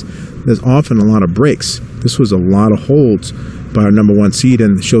tennis, there's often a lot of breaks. This was a lot of holds by our number one seed,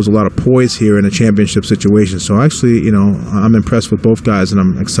 and shows a lot of poise here in a championship situation. So actually, you know, I'm impressed with both guys, and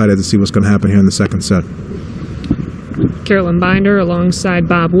I'm excited to see what's going to happen here in the second set. Carolyn Binder alongside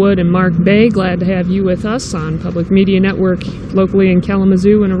Bob Wood and Mark Bay. Glad to have you with us on Public Media Network locally in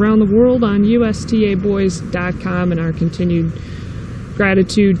Kalamazoo and around the world on USTAboys.com, and our continued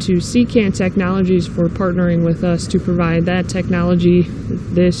gratitude to CCAN Technologies for partnering with us to provide that technology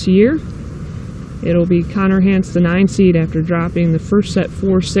this year. It'll be Connor Hance, the 9 seed, after dropping the first set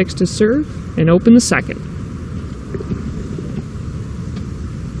 4-6 to serve and open the second.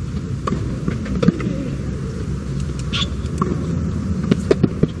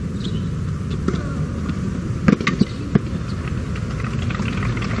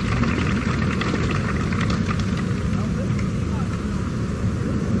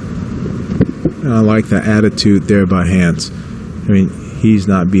 I like the attitude there by Hance. I mean, he's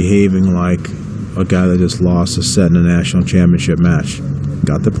not behaving like a guy that just lost a set in a national championship match.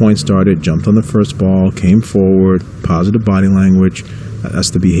 Got the point started, jumped on the first ball, came forward, positive body language.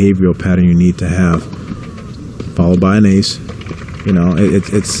 That's the behavioral pattern you need to have. Followed by an ace. You know,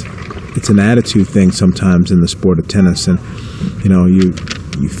 it's an attitude thing sometimes in the sport of tennis, and you know, you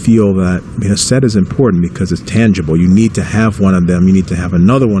feel that, I mean, a set is important because it's tangible. You need to have one of them. You need to have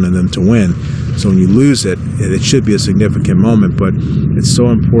another one of them to win. So when you lose it, it should be a significant moment, but it's so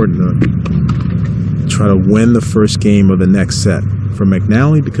important to try to win the first game of the next set. For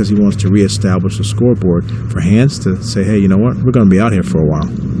McNally, because he wants to reestablish the scoreboard. For Hance to say, hey, you know what? We're going to be out here for a while.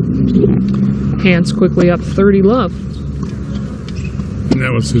 Hance quickly up 30-love. And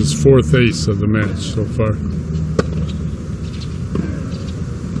that was his 4th ace of the match so far.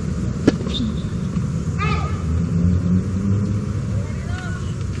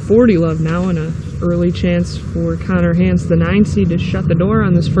 $40 now, and an early chance for Connor Hance, the 9 seed, to shut the door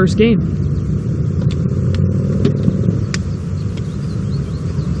on this first game.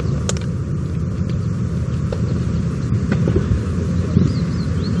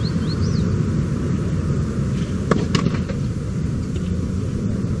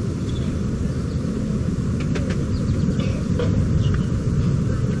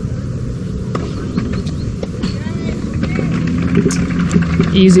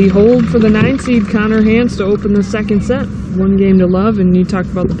 Easy hold for the 9 seed Connor Hance to open the second set. 1 game to love, and you talked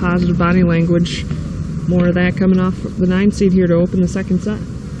about the positive body language. More of that coming off the 9 seed here to open the second set.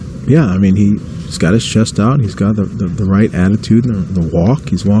 Yeah, I mean, he's got his chest out. He's got the right attitude, the walk.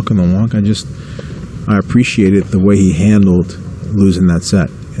 He's walking the walk. I appreciated the way he handled losing that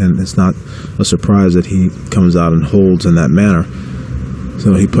set. And it's not a surprise that he comes out and holds in that manner.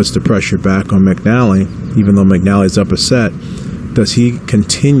 So he puts the pressure back on McNally, even though McNally's up a set. Does he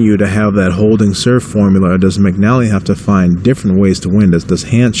continue to have that holding serve formula, or does McNally have to find different ways to win? Does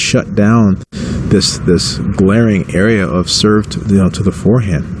Hance shut down this glaring area of serve to the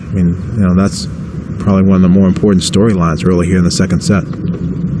forehand? I mean, you know, that's probably one of the more important storylines early here in the second set.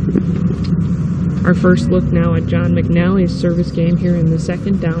 Our first look now at John McNally's service game here in the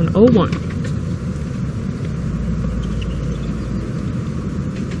second, down 0-1.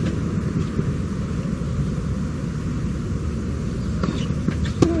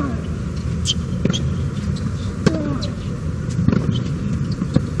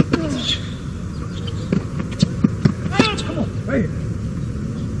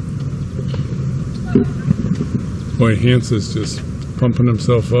 Boy, Hance is just pumping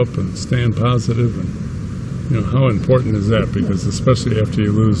himself up and staying positive, and how important is that? Because especially after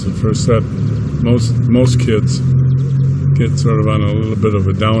you lose the first set, most kids get sort of on a little bit of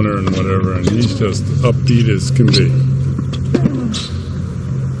a downer and whatever, and he's just upbeat as can be.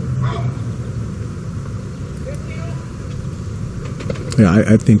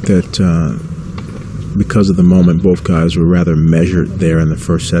 Yeah, I think that because of the moment, both guys were rather measured there in the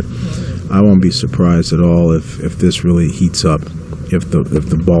first set. I won't be surprised at all if this really heats up, if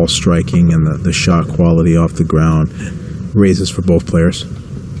the ball striking and the shot quality off the ground raises for both players.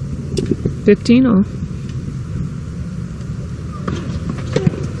 15-all.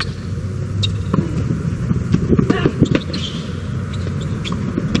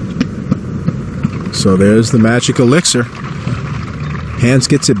 So there's the magic elixir. Hance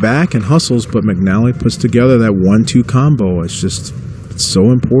gets it back and hustles, but McNally puts together that 1-2 combo. It's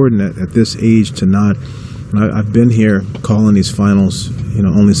so important at this age to not. I've been here calling these finals,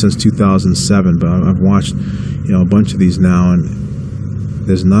 only since 2007, but I've watched, a bunch of these now, and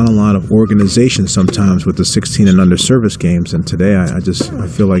there's not a lot of organization sometimes with the 16 and under service games, and today I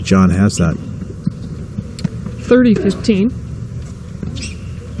feel like John has that. 30-15.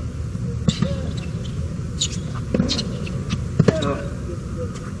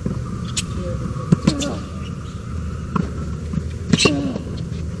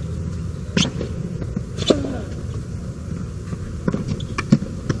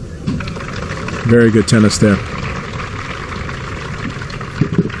 Very good tennis there.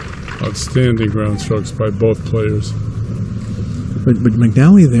 Outstanding ground strokes by both players. But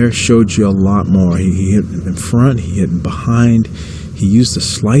McNally there showed you a lot more. He hit in front, he hit behind, he used the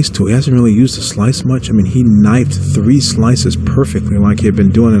slice tool. He hasn't really used the slice much. I mean, he knifed 3 slices perfectly like he had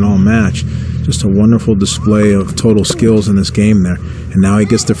been doing it all match. Just a wonderful display of total skills in this game there. And now he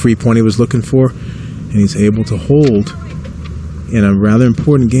gets the free point he was looking for, and he's able to hold in a rather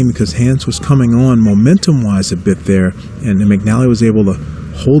important game because Hance was coming on momentum-wise a bit there, and McNally was able to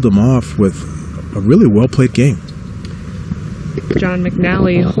hold him off with a really well-played game. John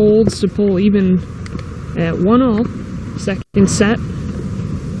McNally holds to pull even at 1-all, second set.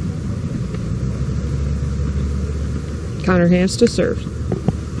 Connor Hance to serve.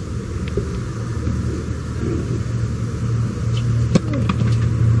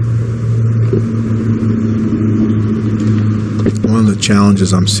 One of the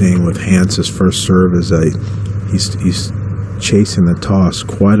challenges I'm seeing with Hance's first serve is that he's chasing the toss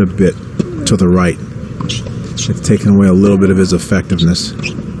quite a bit to the right. It's taken away a little bit of his effectiveness.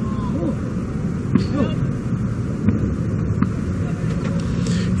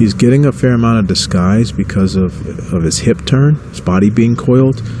 He's getting a fair amount of disguise because of his hip turn, his body being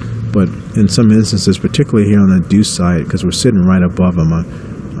coiled, but in some instances, particularly here on the deuce side, because we're sitting right above him,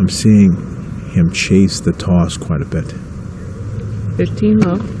 I'm seeing him chase the toss quite a bit. 15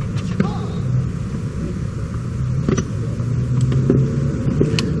 low.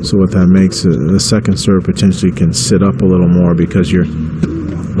 So what that makes, the second serve potentially can sit up a little more because you're,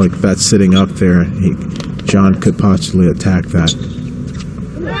 like that's sitting up there, John could possibly attack that.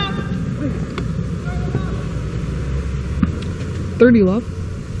 $30 low.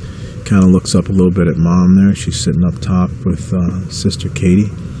 Kind of looks up a little bit at Mom there. She's sitting up top with Sister Katie.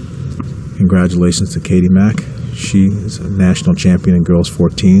 Congratulations to Katie Mack. She is a national champion in girls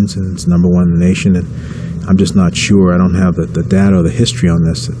 14s and it's #1 in the nation. And I'm just not sure. I don't have the data or the history on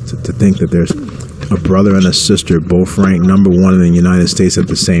this to think that there's a brother and a sister both ranked #1 in the United States at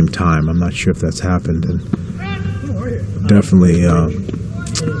the same time. I'm not sure if that's happened. And definitely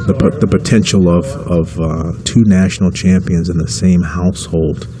the potential of 2 national champions in the same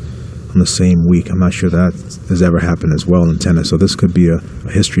household on the same week. I'm not sure that has ever happened as well in tennis. So this could be a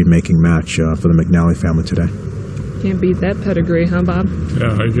history-making match for the McNally family today. Can't beat that pedigree, huh, Bob?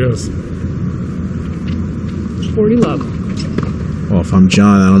 Yeah, I guess. 40 low. Well, if I'm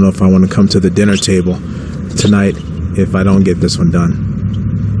John, I don't know if I want to come to the dinner table tonight if I don't get this one done.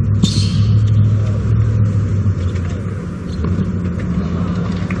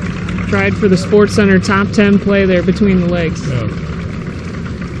 Tried for the Sports Center top 10 play there between the legs. Yeah.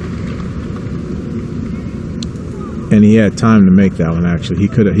 And he had time to make that one, actually. He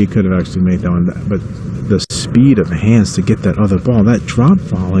could have actually made that one. But the speed of Hance to get that other ball, that drop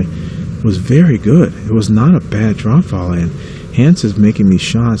volley, was very good. It was not a bad drop volley. And Hance is making these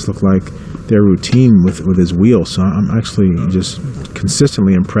shots look like they're routine with his wheel. So I'm actually just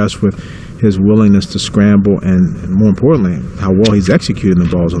consistently impressed with his willingness to scramble and more importantly, how well he's executing the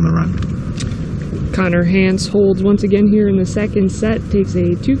balls on the run. Connor Hance holds once again here in the second set, takes a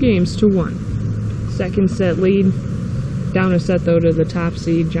 2-1. Second set lead. Down a set, though, to the top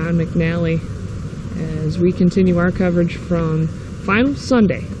seed, John McNally, as we continue our coverage from Final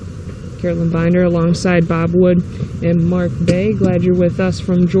Sunday. Carolyn Binder alongside Bob Wood and Mark Bay. Glad you're with us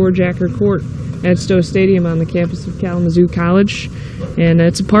from George Acker Court at Stowe Stadium on the campus of Kalamazoo College. And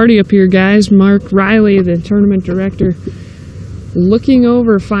it's a party up here, guys. Mark Riley, the tournament director, looking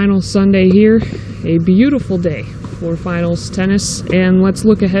over Final Sunday here. A beautiful day for finals tennis. And let's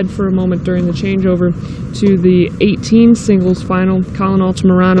look ahead for a moment during the changeover to the 18 singles final. Colin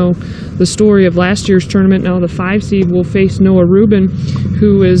Altamirano, the story of last year's tournament. Now the 5 seed will face Noah Rubin,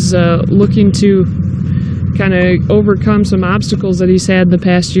 who is looking to kind of overcome some obstacles that he's had in the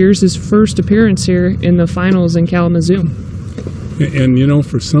past years. His first appearance here in the finals in Kalamazoo. And you know,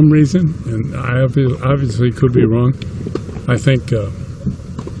 for some reason, and I obviously could be wrong, I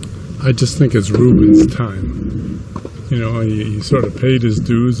just think it's Rubin's time. You know, he sort of paid his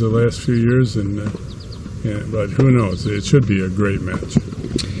dues the last few years, but who knows? It should be a great match.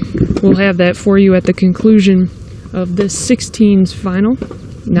 We'll have that for you at the conclusion of this 16s final.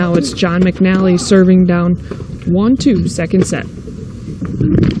 Now it's John McNally serving down 1-2, second set.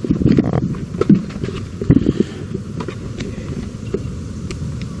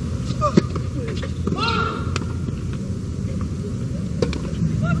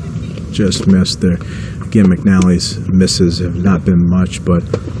 Just missed there. Again, McNally's misses have not been much, but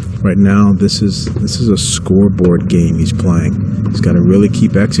right now this is a scoreboard game he's playing. He's got to really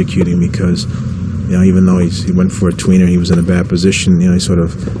keep executing because, you know, even though he went for a tweener, he was in a bad position. You know, he sort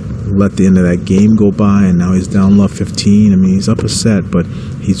of let the end of that game go by, and now he's down love 15. I mean, he's up a set, but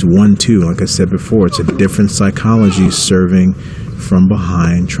he's 1-2. Like I said before, it's a different psychology serving from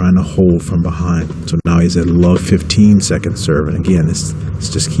behind, trying to hold from behind. So now he's at love 15 second serve, and again, this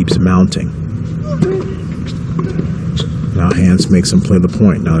just keeps mounting. Now Hance makes him play the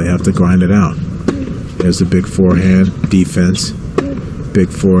point. Now they have to grind it out. There's the big forehand, defense, big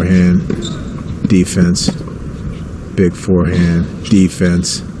forehand, defense, big forehand,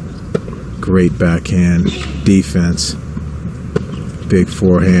 defense, great backhand, defense, big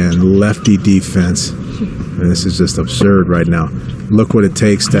forehand, lefty defense. And this is just absurd right now. Look what it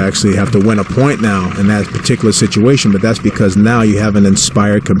takes to actually have to win a point now in that particular situation, but that's because now you have an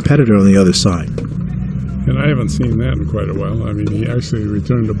inspired competitor on the other side. And I haven't seen that in quite a while. I mean, he actually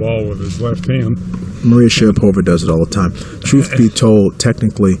returned the ball with his left hand. Maria Sharapova does it all the time. Truth be told,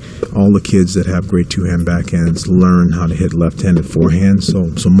 technically, all the kids that have great two-hand backhands learn how to hit left-handed forehand.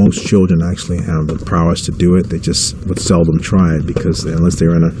 So most children actually have the prowess to do it. They just would seldom try it because unless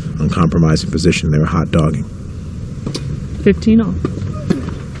they're in an uncompromising position, they're hot dogging. 15 all.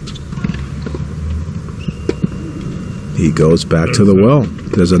 He goes back to the well.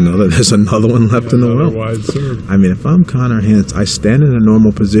 There's another one left in the well. Wide serve. I mean, if I'm Connor Hance, I stand in a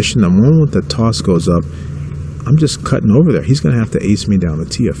normal position. The moment the toss goes up, I'm just cutting over there. He's going to have to ace me down the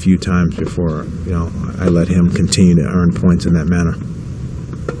tee a few times before, you know, I let him continue to earn points in that manner.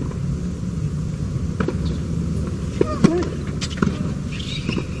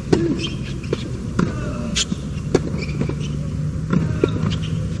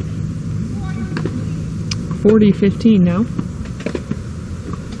 .40-15 now.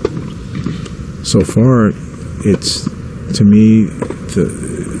 So far, it's, to me,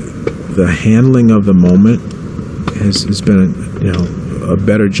 the handling of the moment has been, you know, a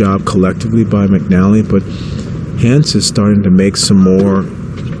better job collectively by McNally, but Hance is starting to make some more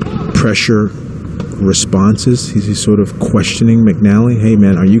pressure responses. He's sort of questioning McNally. Hey,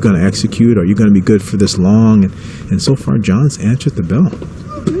 man, are you going to execute? Are you going to be good for this long? And so far, John's answered the bell.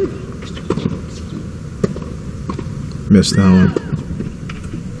 Missed that one.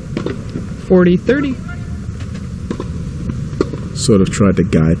 40-30. Sort of tried to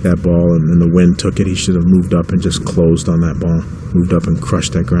guide that ball, and then the wind took it. He should have moved up and just closed on that ball. Moved up and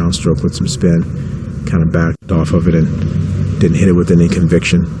crushed that ground stroke with some spin. Kind of backed off of it and didn't hit it with any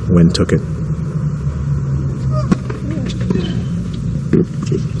conviction. Wind took it.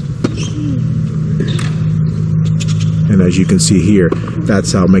 And as you can see here,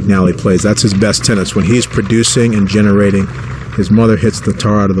 that's how McNally plays. That's his best tennis, when he's producing and generating. His mother hits the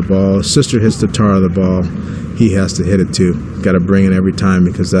tar out of the ball. His sister hits the tar out of the ball. He has to hit it too. Got to bring it every time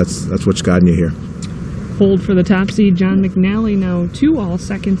because that's what's gotten you here. Hold for the top seed, John McNally, now 2-all,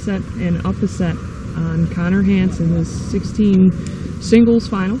 second set and up a set on Connor Hance in his 16 singles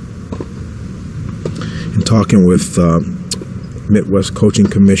final. talking with Midwest Coaching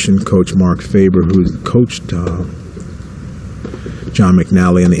Commission coach Mark Faber, who coached John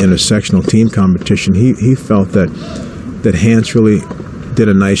McNally in the intersectional team competition. He felt that Hance really did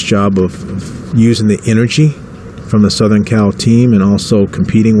a nice job of using the energy from the Southern Cal team and also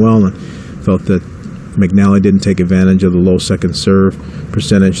competing well, and felt that McNally didn't take advantage of the low second serve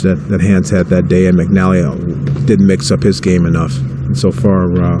percentage that Hance had that day, and McNally didn't mix up his game enough. And so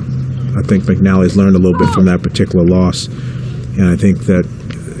far, I think McNally's learned a little bit from that particular loss, and I think that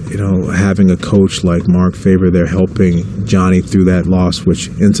having a coach like Mark Faber there helping Johnny through that loss, which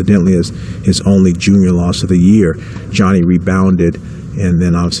incidentally is his only junior loss of the year. Johnny rebounded and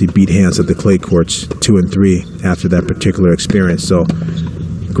then obviously beat Hance at the clay courts 2-3 after that particular experience. So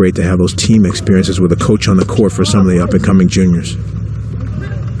great to have those team experiences with a coach on the court for some of the up-and-coming juniors.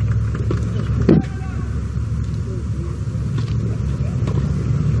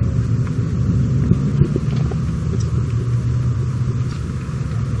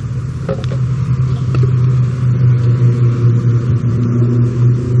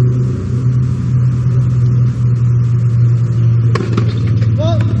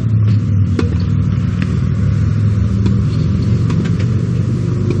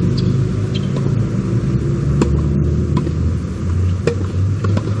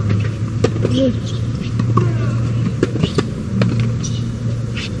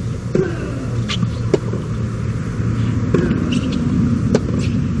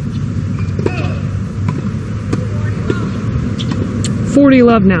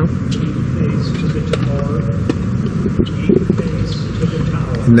 Love now.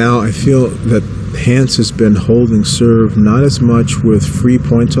 Now I feel that Hance has been holding serve not as much with free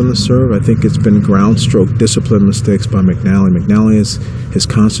points on the serve. I think it's been ground stroke discipline mistakes by McNally. His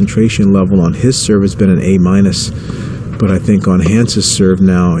concentration level on his serve has been an A-, but I think on Hance's serve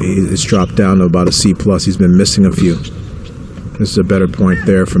now it's dropped down to about a C+. He's been missing a few. This is a better point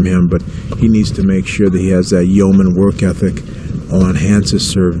there from him, but he needs to make sure that he has that yeoman work ethic on Hance's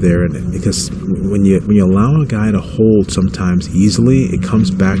serve there, and because when you allow a guy to hold sometimes easily, it comes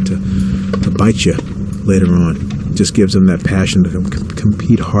back to bite you later on. It just gives him that passion to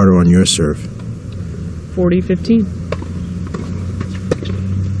compete harder on your serve. 40-15.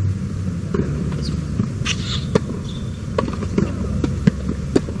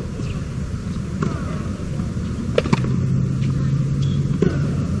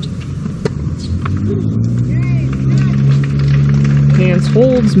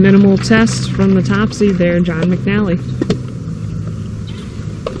 Holds minimal test from the top seed there, John McNally.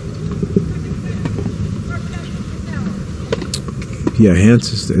 Yeah,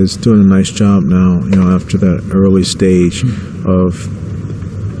 Hance is doing a nice job now, after that early stage of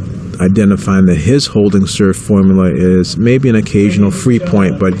identifying that his holding serve formula is maybe an occasional free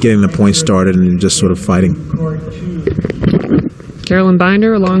point, but getting the point started and just sort of fighting. Carolyn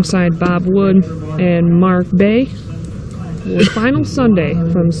Binder alongside Bob Wood and Mark Bay. Final Sunday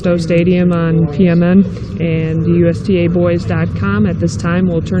from Stowe Stadium on PMN and USTAboys.com. At this time,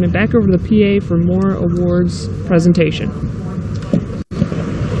 we'll turn it back over to the PA for more awards presentation.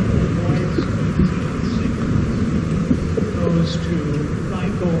 Goes to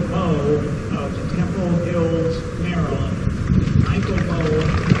Michael Moe of Temple Hills, Maryland. Michael Moe,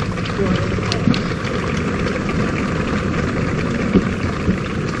 fourth place.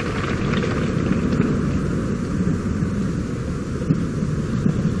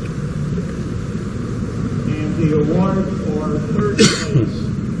 The award for third place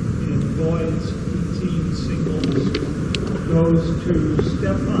in boys team singles goes to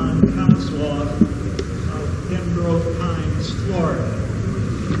Stefan Kozlov of Pembroke Pines, Florida.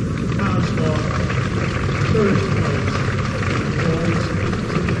 Kozlov, third place in boys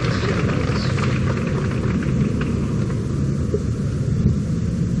team singles.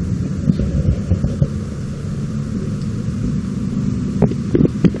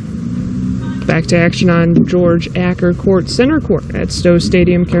 Back to action on George Acker Court Center Court at Stowe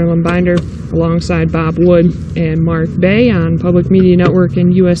Stadium. Carolyn Binder alongside Bob Wood and Mark Bay on Public Media Network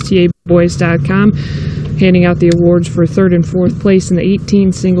and USTAboys.com, handing out the awards for third and fourth place in the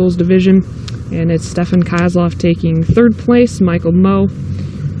 18 singles division. And it's Stefan Kozlov taking third place, Michael Moe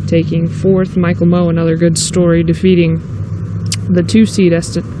taking fourth. Michael Moe, another good story, defeating the 2-seed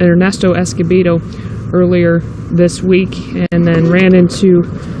Ernesto Escobedo earlier this week, and then ran into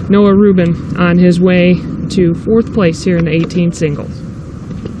Noah Rubin on his way to fourth place here in the 18 singles.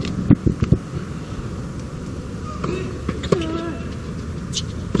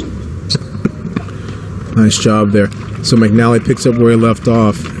 Nice job there. So McNally picks up where he left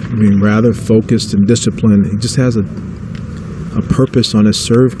off. Rather focused and disciplined. He just has a purpose on his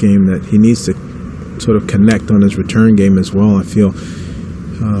serve game that he needs to sort of connect on his return game as well. I feel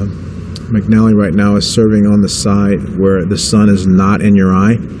McNally right now is serving on the side where the sun is not in your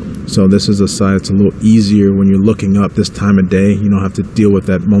eye. So this is a side that's a little easier when you're looking up this time of day. You don't have to deal with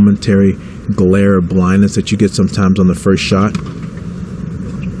that momentary glare or blindness that you get sometimes on the first shot.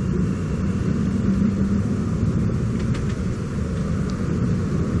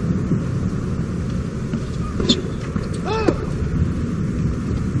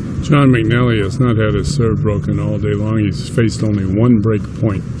 John McNally has not had his serve broken all day long. He's faced only one break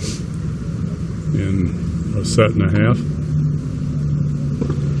point in a set and a half.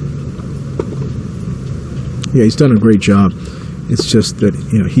 Yeah, he's done a great job. It's just that,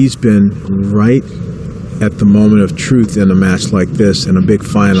 he's been right at the moment of truth in a match like this, in a big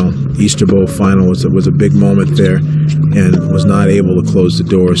final. Easter Bowl final was a big moment there, and was not able to close the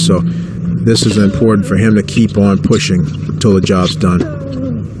door. So this is important for him to keep on pushing until the job's done.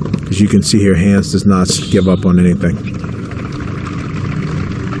 As you can see here, Hance does not give up on anything.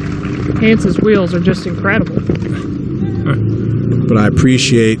 Hance's wheels are just incredible. But I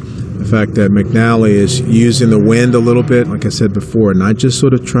appreciate the fact that McNally is using the wind a little bit, like I said before, not just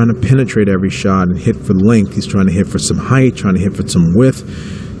sort of trying to penetrate every shot and hit for length. He's trying to hit for some height, trying to hit for some width,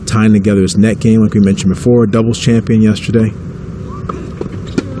 tying together his net game, like we mentioned before, doubles champion yesterday.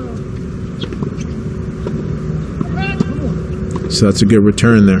 So that's a good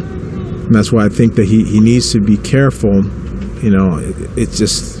return there. And that's why I think that he needs to be careful. It's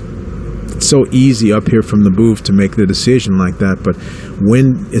just so easy up here from the booth to make the decision like that. But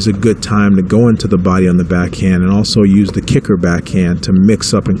when is a good time to go into the body on the backhand and also use the kicker backhand to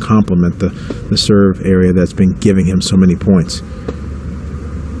mix up and complement the serve area that's been giving him so many points?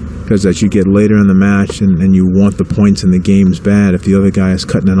 Because as you get later in the match and you want the points in the games bad, if the other guy is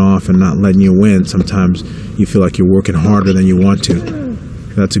cutting it off and not letting you win, sometimes you feel like you're working harder than you want to.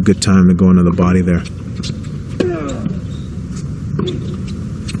 That's a good time to go into the body there.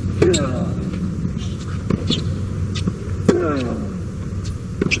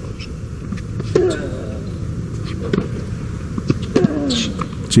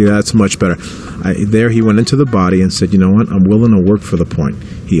 See, that's much better. There he went into the body and said, you know what, I'm willing to work for the point.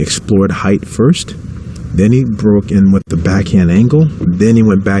 He explored height first, then he broke in with the backhand angle, then he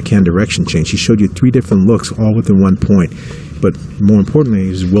went backhand direction change. He showed you 3 different looks all within one point. But more importantly,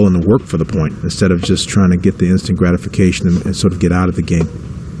 he's willing to work for the point instead of just trying to get the instant gratification and sort of get out of the game.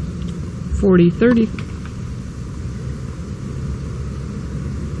 40-30.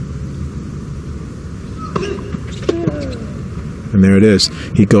 And there it is.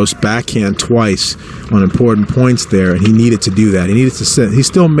 He goes backhand twice on important points there, and he needed to do that. He needed to set. He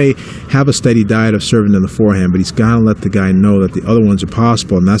still may have a steady diet of serving in the forehand, but he's got to let the guy know that the other ones are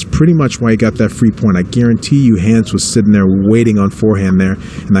possible, and that's pretty much why he got that free point. I guarantee you Hance was sitting there waiting on forehand there,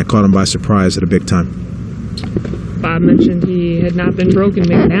 and that caught him by surprise at a big time. Bob mentioned he had not been broken.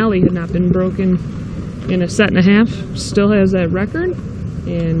 McNally had not been broken in a set and a half. Still has that record.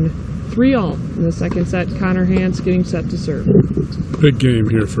 And 3-all in the second set. Connor Hance getting set to serve. Big game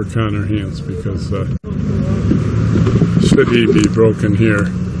here for Connor Hance because should he be broken here?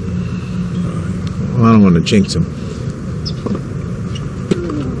 Well, I don't want to jinx him.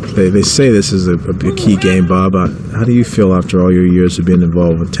 They say this is a key game, Bob. How do you feel after all your years of being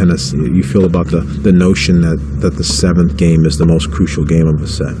involved with tennis? You feel about the notion that the 7th game is the most crucial game of a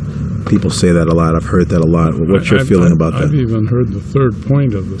set? People say that a lot. I've heard that a lot. What's your feeling about that? I've even heard the 3rd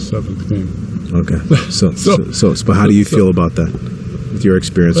point of the 7th game. Okay. But how do you feel about that with your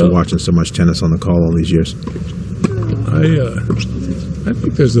experience of watching so much tennis on the call all these years? I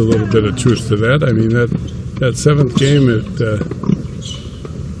think there's a little bit of truth to that. I mean, that 7th game at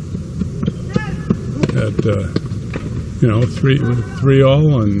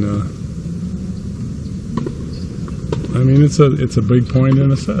 3-all, and I mean it's a big point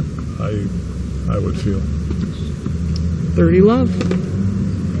in a set. I would feel 30 love.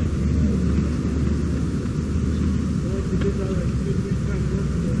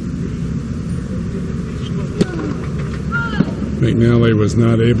 McNally was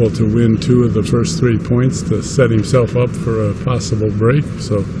not able to win 2 of the first 3 points to set himself up for a possible break.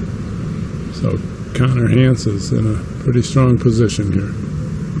 So Connor Hance is in a pretty strong position here.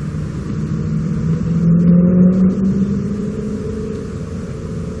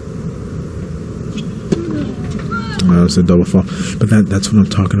 Well, it's a double fall. But that's what I'm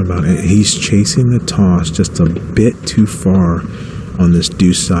talking about. He's chasing the toss just a bit too far on this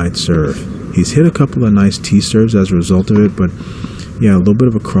deuce side serve. He's hit a couple of nice tee serves as a result of it, but yeah, a little bit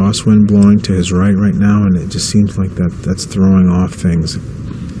of a crosswind blowing to his right now, and it just seems like that's throwing off things.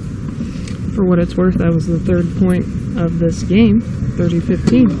 For what it's worth, that was the 3rd point of this game,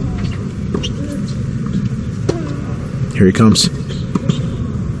 30-15. Here he comes.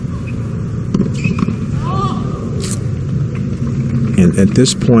 And at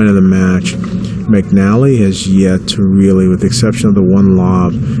this point of the match, McNally has yet to really, with the exception of the one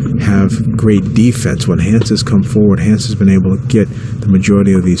lob, have great defense. When Hance has come forward, Hance has been able to get the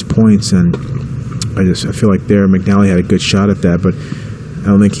majority of these points, and I feel like there McNally had a good shot at that, but I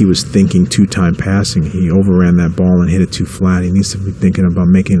don't think he was thinking two-time passing. He overran that ball and hit it too flat. He needs to be thinking about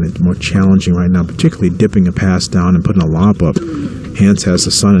making it more challenging right now, particularly dipping a pass down and putting a lob up. Hance has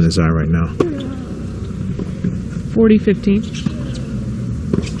the sun in his eye right now. 40-15.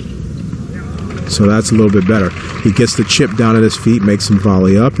 So that's a little bit better. He gets the chip down at his feet, makes him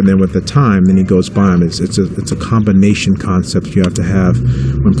volley up, and then with the time, then he goes by him. It's a combination concept you have to have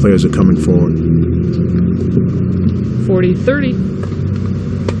when players are coming forward. 40-30.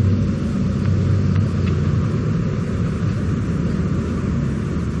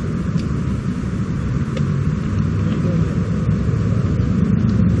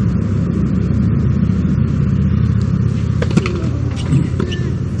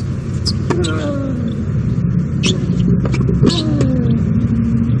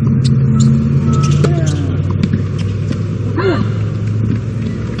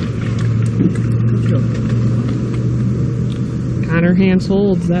 Hance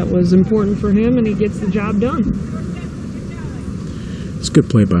holds. That was important for him, and he gets the job done. It's a good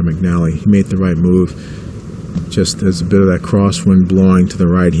play by McNally. He made the right move. Just there's a bit of that crosswind blowing to the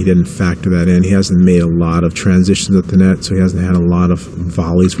right. He didn't factor that in. He hasn't made a lot of transitions at the net, so he hasn't had a lot of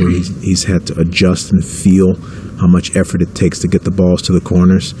volleys where he's had to adjust and feel how much effort it takes to get the balls to the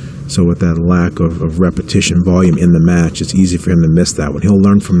corners. So with that lack of repetition volume in the match, it's easy for him to miss that one. He'll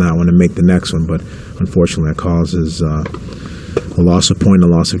learn from that one and make the next one, but unfortunately that causes a loss of point, a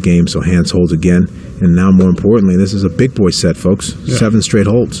loss of game, so Hance holds again. And now, more importantly, this is a big boy set, folks. Yeah. 7 straight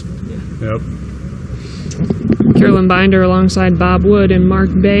holds. Yep. Carolyn Binder alongside Bob Wood and Mark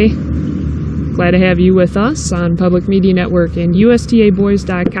Bay. Glad to have you with us on Public Media Network and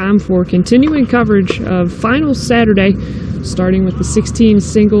USTAboys.com for continuing coverage of Finals Saturday, starting with the 16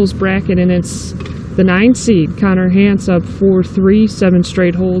 singles bracket, and it's the 9 seed, Connor Hance, up 4-3, 7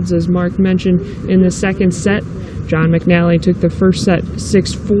 straight holds, as Mark mentioned, in the second set. John McNally took the first set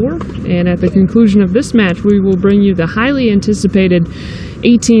 6-4, and at the conclusion of this match, we will bring you the highly anticipated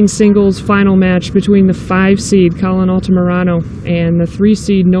 18 singles final match between the 5 seed Colin Altamirano and the 3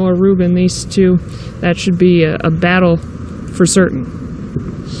 seed Noah Rubin. These two, that should be a battle for certain.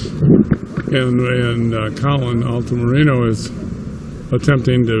 And Colin Altamirano is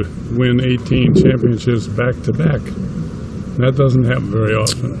attempting to win 18 championships back to back. That doesn't happen very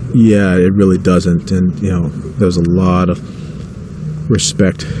often. Yeah, it really doesn't. And, there's a lot of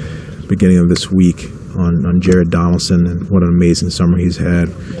respect beginning of this week on Jared Donaldson and what an amazing summer he's had,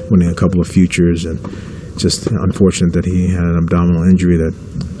 winning a couple of futures, and just unfortunate that he had an abdominal injury that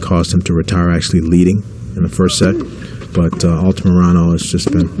caused him to retire actually leading in the first set. But Altamirano has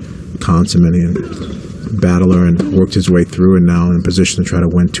just been consummating battler and worked his way through, and now in a position to try to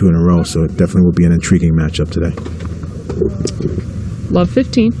win 2 in a row. So it definitely will be an intriguing matchup today. Love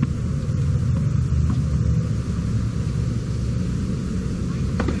 15.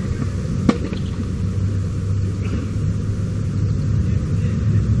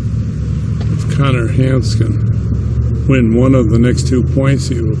 If Connor Hance can win one of the next 2 points,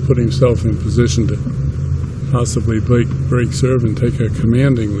 he will put himself in position to possibly break serve and take a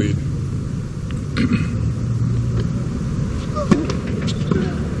commanding lead.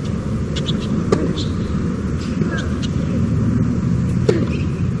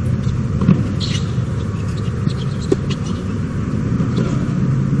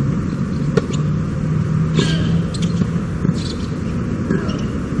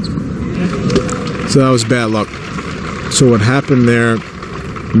 So that was bad luck. So what happened there,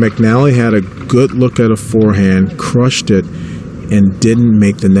 McNally had a good look at a forehand, crushed it, and didn't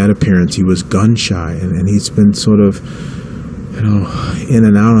make the net appearance. He was gun shy, and he's been sort of, in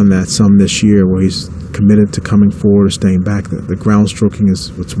and out on that some this year, where he's committed to coming forward or staying back. The ground stroking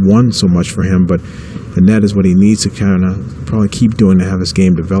is what's won so much for him, but the net is what he needs to kind of probably keep doing to have his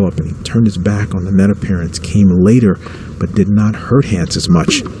game develop. And he turned his back on the net appearance, came later, but did not hurt Hance as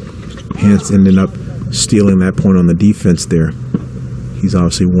much. Hance ended up stealing that point on the defense there. He's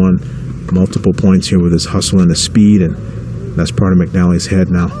obviously won multiple points here with his hustle and his speed, and that's part of McNally's head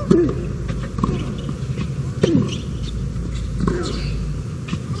now.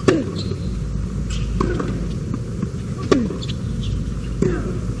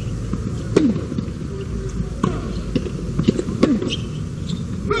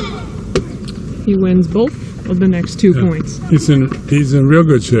 He wins both of the next 2 points. He's in real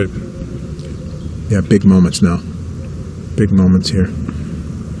good shape. Yeah, big moments now. big moments here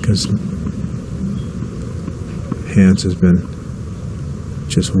because Hance has been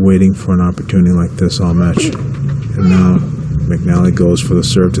just waiting for an opportunity like this all match. And now McNally goes for the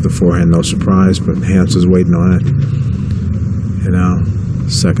serve to the forehand. No surprise, but Hance is waiting on it. And now,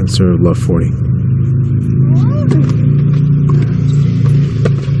 second serve, love 40.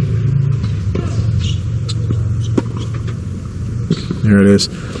 There it is.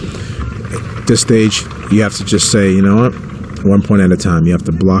 At this stage, you have to just say, you know what? 1 point at a time. You have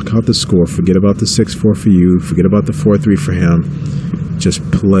to block out the score. Forget about the 6-4 for you. Forget about the 4-3 for him. Just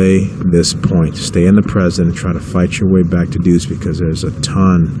play this point. Stay in the present and try to fight your way back to deuce because there's a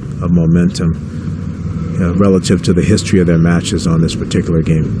ton of momentum relative to the history of their matches on this particular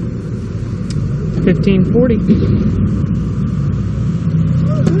game. 15-40.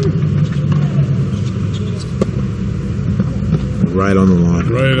 Right on the line.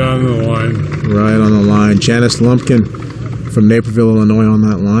 Right on the line. Right on the line. Janice Lumpkin from Naperville, Illinois on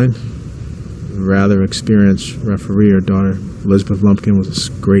that line. Rather experienced referee. Her daughter, Elizabeth Lumpkin, was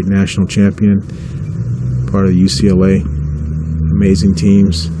a great national champion. Part of the UCLA. Amazing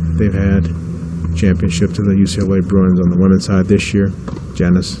teams they've had. Championship to the UCLA Bruins on the women's side this year.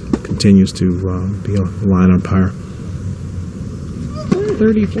 Janice continues to be a line umpire.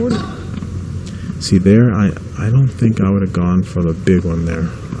 30-40. See there, I don't think I would have gone for the big one there.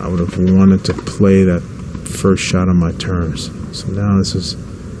 I would have wanted to play that first shot on my terms. So now this is,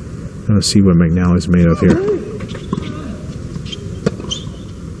 I'm going to see what McNally's made of here.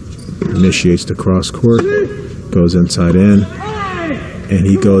 Initiates the cross court, goes inside in, and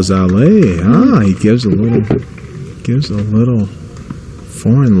he goes alley. He gives a little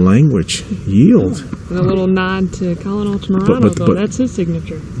foreign language yield. And a little nod to Colin Altamirano, though. That's his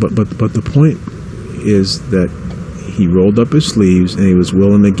signature. But the point is that he rolled up his sleeves and he was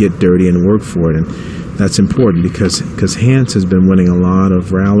willing to get dirty and work for it, and that's important because Hance has been winning a lot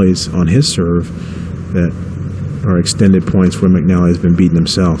of rallies on his serve that are extended points where McNally has been beating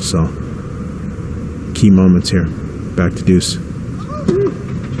himself. So key moments here. Back to deuce.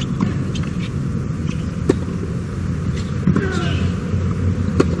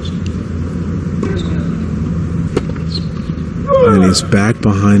 And he's back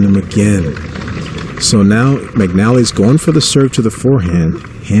behind him again. So now McNally's going for the serve to the forehand.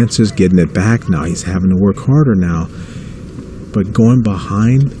 Hance is getting it back now. He's having to work harder now. But going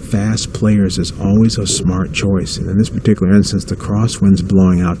behind fast players is always a smart choice. And in this particular instance, the crosswind's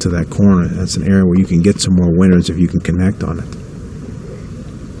blowing out to that corner. That's an area where you can get some more winners if you can connect on it.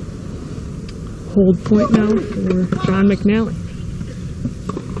 Hold point now for John McNally.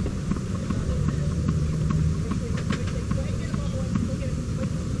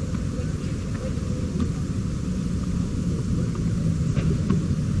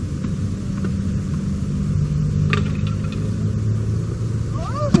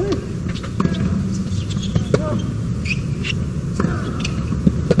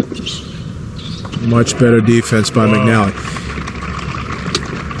 Much better defense by McNally.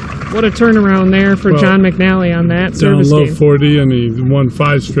 What a turnaround there for John McNally on that service down low game. 40, and he won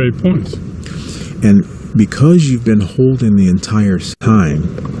 5 straight points. And because you've been holding the entire time,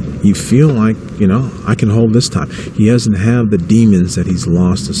 you feel like, I can hold this time. He hasn't had the demons that he's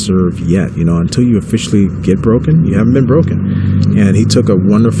lost to serve yet. Until you officially get broken, you haven't been broken. And he took a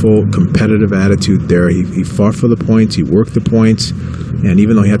wonderful competitive attitude there. He fought for the points. He worked the points. And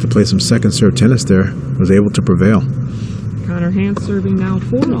even though he had to play some second serve tennis there, was able to prevail. Connor Hance serving now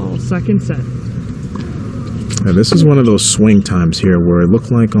 4-all, second set. And this is one of those swing times here where it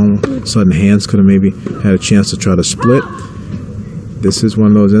looked like all of a sudden Hance could have maybe had a chance to try to split. This is one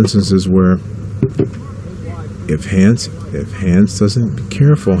of those instances where if Hance doesn't be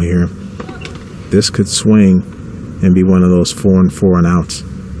careful here, this could swing and be one of those 4-4 and outs.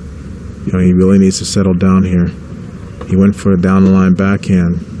 He really needs to settle down here. He went for a down the line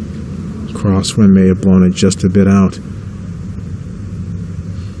backhand. Crosswind may have blown it just a bit out.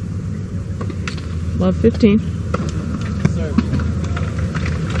 Love 15.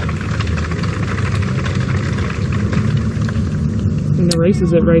 And the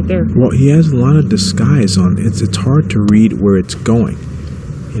races it right there. Well, he has a lot of disguise on. It's hard to read where it's going.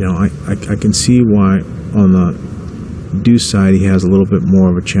 I can see why on the deuce side he has a little bit more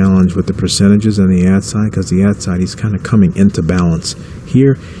of a challenge with the percentages than the ad side, because the ad side he's kind of coming into balance.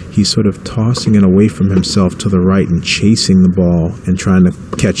 Here he's sort of tossing it away from himself to the right and chasing the ball and trying to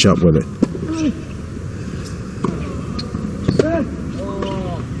catch up with it.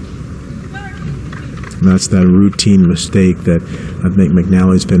 And that's that routine mistake that I think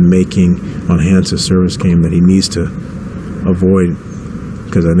McNally's been making on Hance's service game that he needs to avoid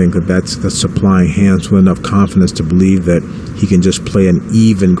because I think that's supplying Hance with enough confidence to believe that he can just play an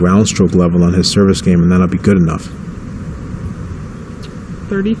even ground stroke level on his service game, and that'll be good enough.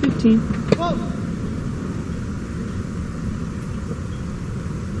 30-15. All.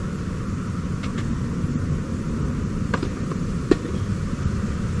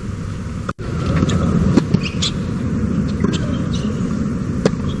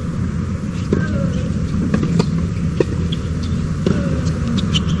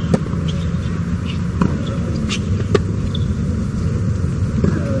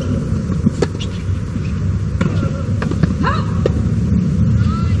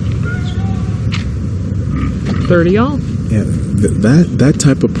 Yeah, that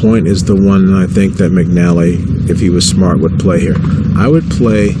type of point is the one I think that McNally, if he was smart, would play here. I would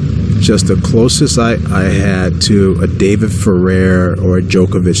play just the closest I had to a David Ferrer or a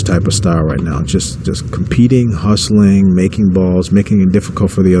Djokovic type of style right now. Just competing, hustling, making balls, making it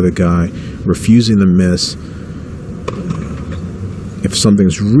difficult for the other guy, refusing to miss. If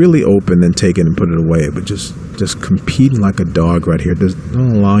something's really open, then take it and put it away. But just competing like a dog right here.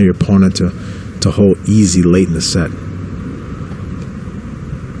 Don't allow your opponent to hold easy late in the set.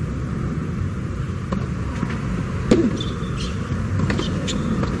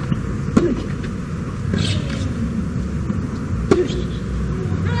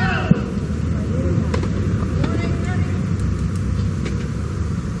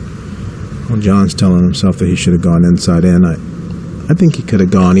 Well, John's telling himself that he should have gone inside in. I think he could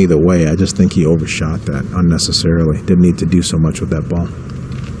have gone either way. I just think he overshot that unnecessarily. Didn't need to do so much with that ball.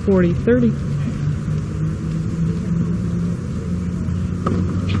 40-30.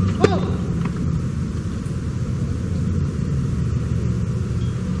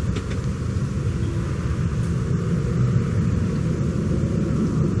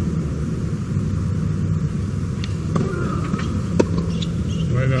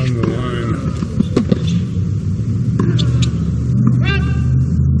 Right on the line.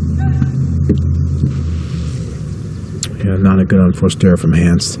 Yeah, not a good unforced error from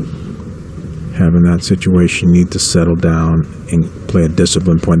Hance. Having that situation, you need to settle down and play a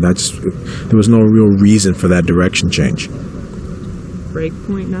disciplined point. There was no real reason for that direction change. Break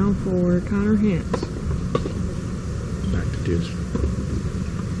point now for Connor Hance. Back to deuce.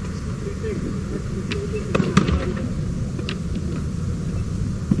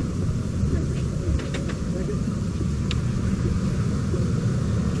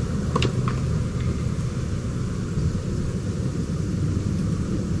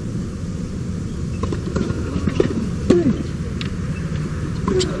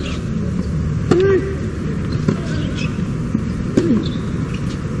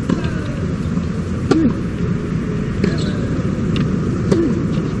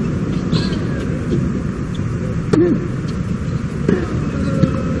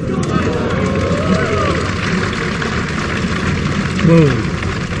 Whoa.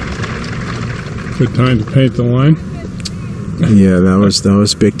 Good time to paint the line. Yeah, that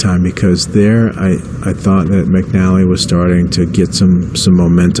was big time, because there I thought that McNally was starting to get some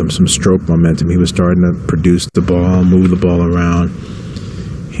momentum, some stroke momentum. He was starting to produce the ball, move the ball around.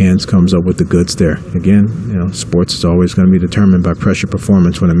 Hance comes up with the goods there. Again, sports is always going to be determined by pressure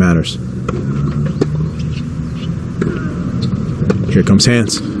performance when it matters. Here comes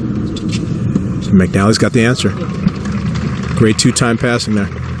Hance. McNally's got the answer. Great two-time passing there.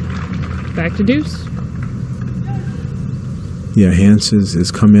 Back to deuce. Yeah, Hance has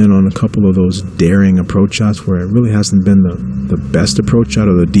come in on a couple of those daring approach shots where it really hasn't been the best approach shot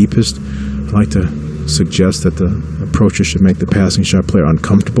or the deepest. I like to suggest that the approacher should make the passing shot player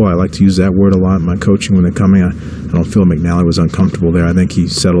uncomfortable. I like to use that word a lot in my coaching when they're coming. I don't feel McNally was uncomfortable there. I think he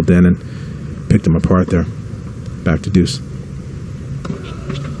settled in and picked him apart there. Back to deuce.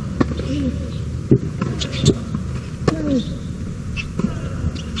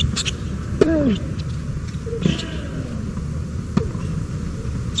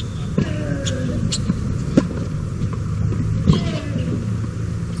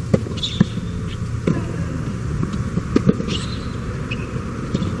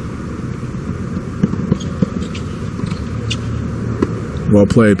 Well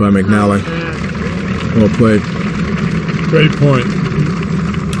played by McNally. Well played. Great point.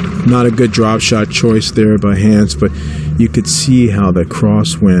 Not a good drop shot choice there by Hance, but you could see how the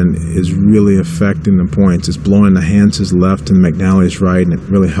crosswind is really affecting the points. It's blowing to Hance's left and McNally's right, and it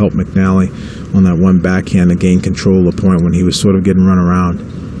really helped McNally on that one backhand to gain control of the point when he was sort of getting run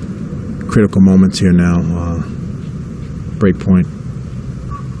around. Critical moments here now. Break point.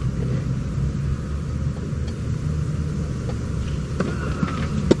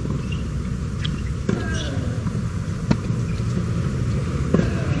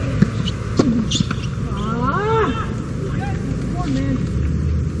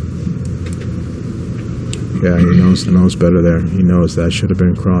 Yeah, he knows better there. He knows that should have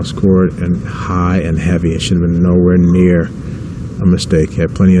been cross court and high and heavy. It should have been nowhere near a mistake. He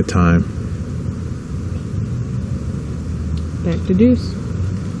had plenty of time. Back to deuce.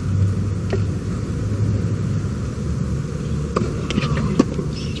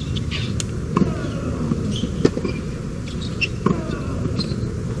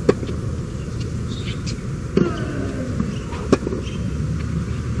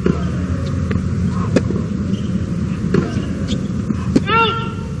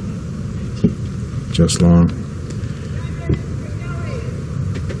 Just long.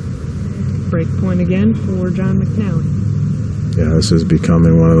 Break point again for John McNally. Yeah, this is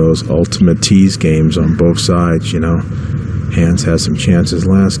becoming one of those ultimate tease games on both sides, you know. Hance had some chances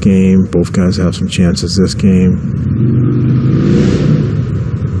last game. Both guys have some chances this game.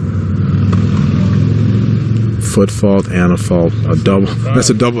 Foot fault and a fault. A double. That's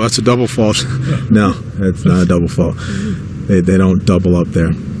a double fault. No, it's not a double fault. They don't double up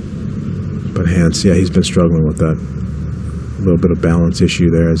there. But Hance, yeah, he's been struggling with that. A little bit of balance issue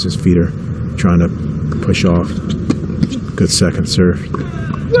there as his feet are trying to push off. Good second serve.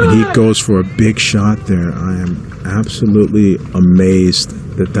 And he goes for a big shot there. I am absolutely amazed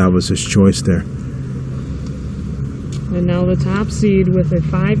that was his choice there. And now the top seed with a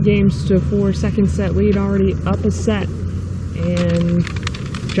 5-4 second set lead, already up a set. And,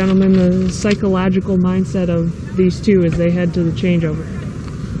 gentlemen, the psychological mindset of these two as they head to the changeover.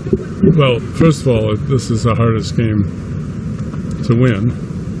 Well, first of all, this is the hardest game to win.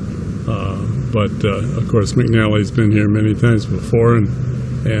 But of course, McNally's been here many times before,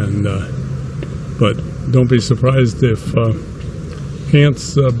 but don't be surprised if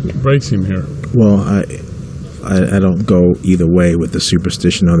Hance breaks him here. Well, I don't go either way with the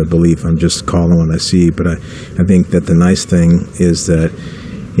superstition or the belief. I'm just calling what I see. But I think that the nice thing is that,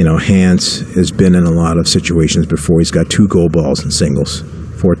 you know, Hance has been in a lot of situations before. He's got 2 gold balls in singles.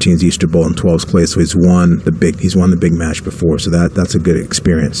 14's Easter Bowl and 12's clay, so he's won the big match before, so that's a good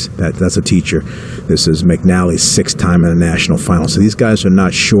experience. That's a teacher. This is McNally's 6th time in the national finals, so these guys are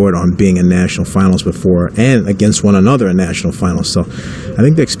not short on being in national finals before and against one another in national finals. So I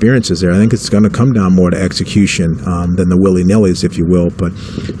think the experience is there. I think it's going to come down more to execution than the willy-nillys, if you will. But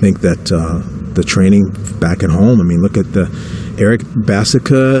I think that the training back at home. I mean, look at the Eric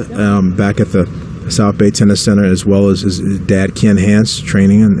Basica back at the South Bay Tennis Center, as well as his dad, Ken Hance,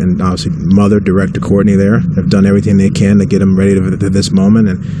 training, and obviously mother, director Courtney there, have done everything they can to get him ready to this moment.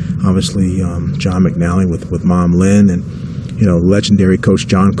 And obviously John McNally with Mom Lynn, and, you know, legendary coach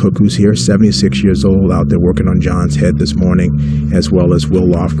John Cook, who's here, 76 years old, out there working on John's head this morning, as well as Will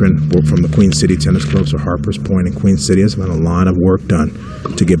Lofgren from the Queen City Tennis Club, so Harper's Point in Queen City. Has been a lot of work done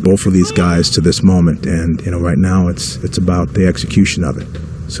to get both of these guys to this moment, and, you know, right now it's about the execution of it.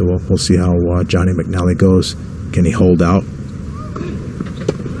 So we'll see how Johnny McNally goes. Can he hold out?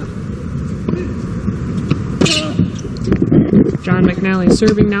 John McNally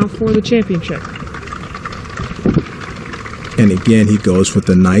serving now for the championship. And again, he goes with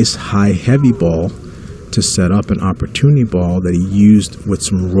a nice high heavy ball to set up an opportunity ball that he used with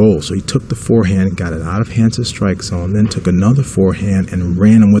some roll. So he took the forehand, got it out of Hance's strike zone, then took another forehand and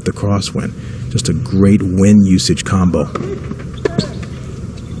ran him with the crosswind. Just a great wind usage combo.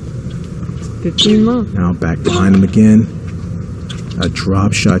 15 love. Now back behind him again. A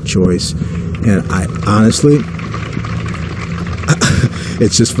drop shot choice. And I honestly,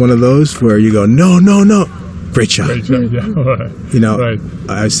 it's just one of those where you go, no. Great shot. Great shot, yeah. Right. You know, right.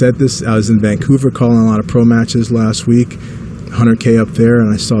 I said this, I was in Vancouver calling a lot of pro matches last week, 100K up there,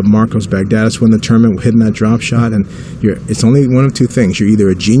 and I saw Marcos Bagdatis win the tournament hitting that drop shot, and it's only one of two things. You're either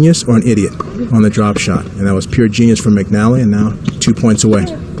a genius or an idiot on the drop shot. And that was pure genius from McNally, and now 2 points away.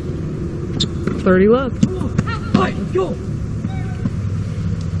 30 love.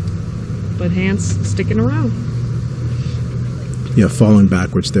 But Hance sticking around. Yeah, falling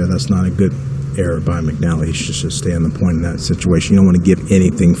backwards there, that's not a good error by McNally. He should just stay on the point in that situation. You don't want to give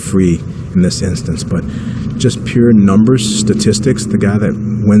anything free in this instance, but just pure numbers, statistics, the guy that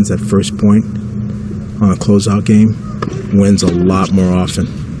wins that first point on a closeout game wins a lot more often.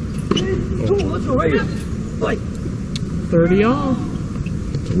 30 all.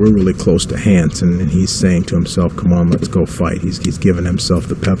 So we're really close to Hance, and he's saying to himself, come on, let's go fight. He's giving himself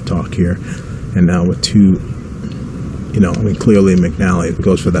the pep talk here. And now with two, clearly McNally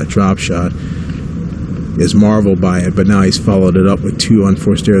goes for that drop shot, is marveled by it, but now he's followed it up with two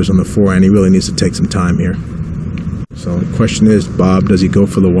unforced errors on the forehand. He really needs to take some time here. So the question is, Bob, does he go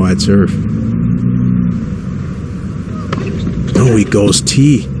for the wide serve? No, he goes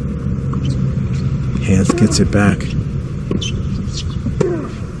T. Hance gets it back.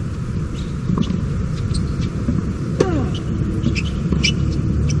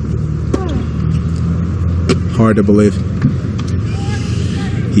 Hard to believe.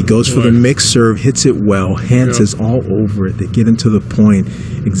 He goes for the mixed serve, hits it well. Hance is all over it. They get into the point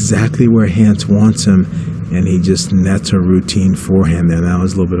exactly where Hance wants him, and he just nets a routine forehand there. That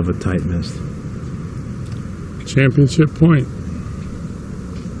was a little bit of a tight miss. Championship point.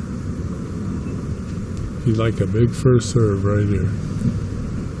 He's like a big first serve right here.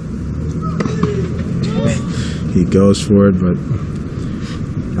 He goes for it, but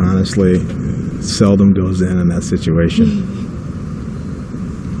honestly, seldom goes in that situation.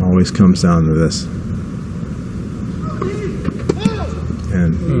 Always comes down to this.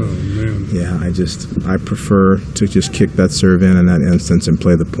 And yeah, I prefer to just kick that serve in that instance and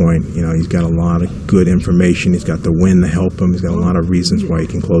play the point. You know, he's got a lot of good information. He's got the wind to help him. He's got a lot of reasons why he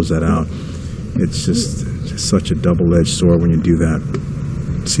can close that out. It's just such a double-edged sword when you do that.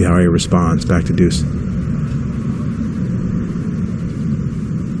 See how he responds. Back to deuce.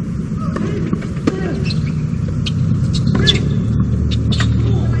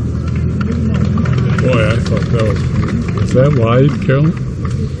 Boy, I thought that was that wide, Carol?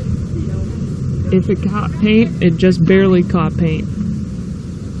 If it caught paint, it just barely caught paint.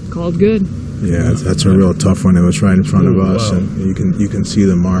 Called good. Yeah, that's a real tough one. It was right in front of us, and you can see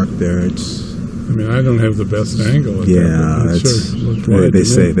the mark there. It's. I mean, I don't have the best angle.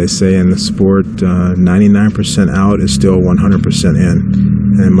 They say in the sport, 99% out is still 100% in,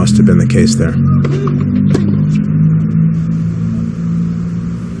 and it must have been the case there.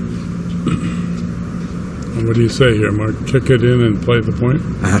 What do you say here, Mark? Kick it in and play the point?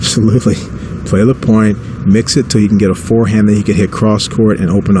 Absolutely. Play the point, mix it till you can get a forehand that you can hit cross court and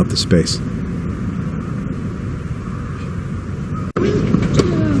open up the space.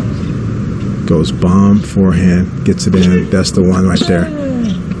 Goes bomb, forehand, gets it in. That's the one right there.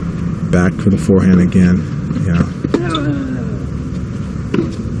 Back for the forehand again. Yeah.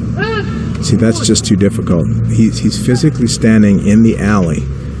 See, that's just too difficult. He's physically standing in the alley.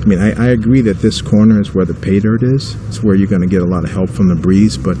 I mean, I agree that this corner is where the pay dirt is. It's where you're going to get a lot of help from the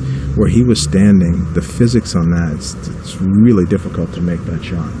breeze. But where he was standing, the physics on that, it's really difficult to make that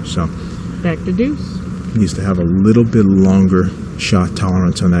shot. So back to deuce. He needs to have a little bit longer shot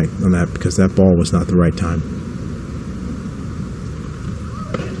tolerance on that because that ball was not the right time.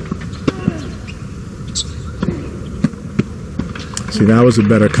 See, that was a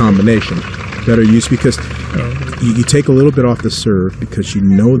better combination, better use because you take a little bit off the serve because you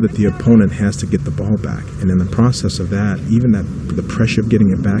know that the opponent has to get the ball back, and in the process of that, even the pressure of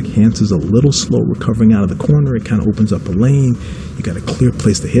getting it back, Hance is a little slow recovering out of the corner. It kind of opens up a lane. You got a clear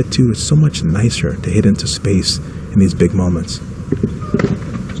place to hit to. It's so much nicer to hit into space in these big moments.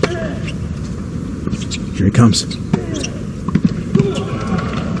 Here he comes.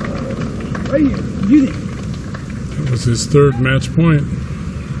 It was his third match point.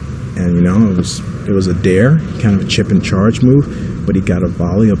 And, you know, it was a dare, kind of a chip and charge move, but he got a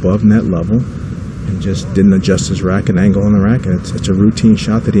volley above net level and just didn't adjust his racket angle on the racket. It's a routine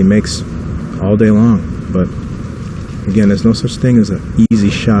shot that he makes all day long. But, again, there's no such thing as an easy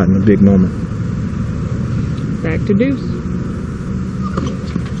shot in a big moment. Back to deuce.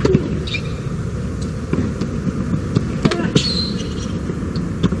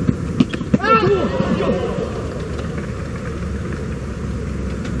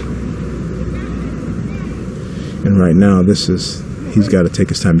 And right now, he's got to take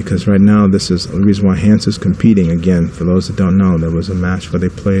his time because right now, this is the reason why Hance is competing. Again, for those that don't know, there was a match where they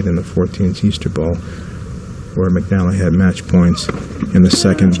played in the 14th Easter Bowl where McNally had match points in the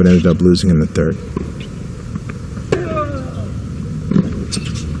second but ended up losing in the third.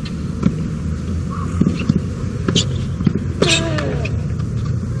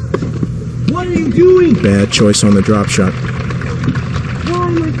 What are you doing? Bad choice on the drop shot.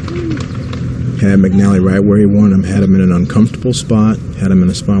 Had McNally right where he wanted him, had him in an uncomfortable spot, had him in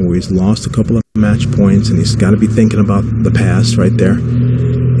a spot where he's lost a couple of match points, and he's got to be thinking about the past right there.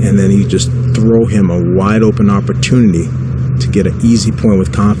 And then you just throw him a wide open opportunity to get an easy point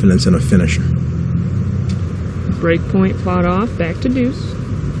with confidence and a finisher. Break point fought off, back to deuce.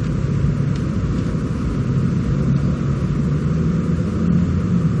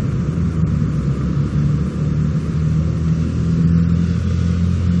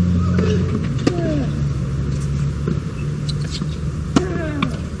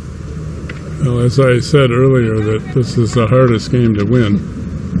 Well, as I said earlier, that this is the hardest game to win.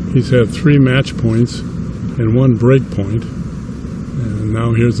 He's had 3 match points and 1 break point, and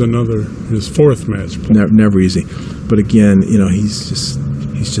now here's his 4th match point. Never easy. But again, you know, he's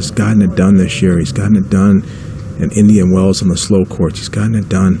He's just gotten it done this year. He's gotten it done in Indian Wells on the slow courts. He's gotten it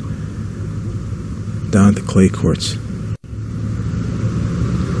done down at the clay courts.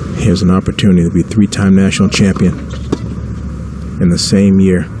 Here's an opportunity to be three-time national champion in the same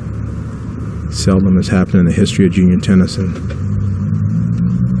year. Seldom has happened in the history of junior tennis, and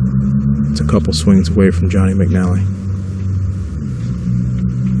it's a couple swings away from Johnny McNally.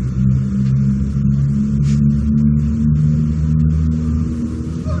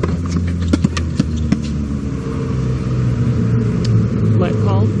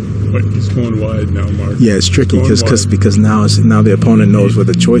 But he's going wide now, Mark. Yeah, it's tricky because now the opponent knows where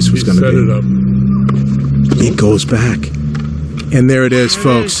the choice was going to be. Set it up. He goes back, and there it is,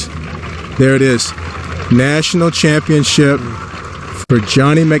 folks. There it is, national championship for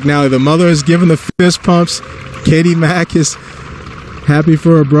Johnny McNally. The mother is giving the fist pumps. Katie Mack is happy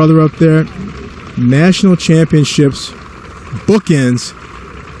for her brother up there. National championships, bookends.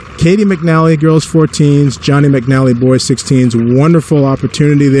 Katie McNally, girls 14s, Johnny McNally, boys 16s. Wonderful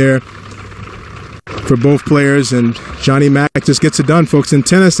opportunity there for both players, and Johnny Mack just gets it done, folks. In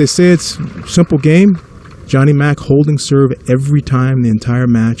tennis, they say it's a simple game. Johnny Mack holding serve every time, the entire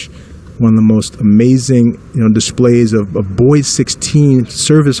match. One of the most amazing, displays of boys 16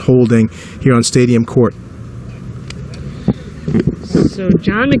 service holding here on Stadium Court. So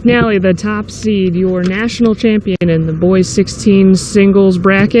John McNally, the top seed, your national champion in the boys 16 singles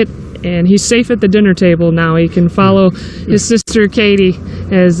bracket, and he's safe at the dinner table now. He can follow his sister Katie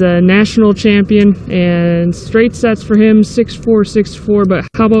as a national champion, and straight sets for him, 6-4, 6-4. But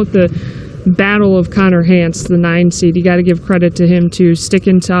how about the battle of Connor Hance, the 9 seed? You got to give credit to him too,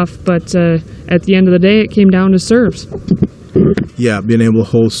 sticking tough. But at the end of the day, it came down to serves. Yeah, being able to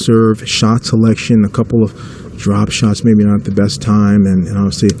hold serve, shot selection, a couple of drop shots, maybe not at the best time, and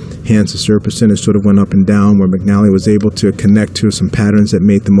obviously Hance's serve percentage sort of went up and down, where McNally was able to connect to some patterns that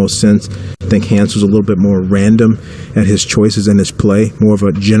made the most sense. I think Hance was a little bit more random at his choices and his play, more of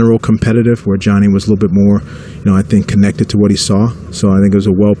a general competitive, where Johnny was a little bit more, I think, connected to what he saw. So I think it was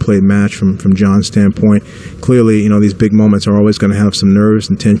a well-played match from John's standpoint. Clearly, these big moments are always going to have some nerves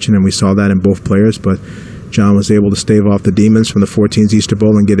and tension, and we saw that in both players, but John was able to stave off the demons from the 14s Easter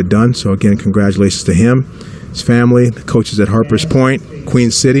Bowl and get it done. So again, congratulations to him, his family, the coaches at Harper's Point,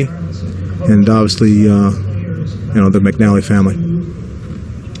 Queen City, and obviously, the McNally family.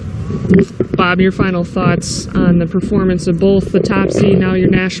 Bob, your final thoughts on the performance of both the top seed, now your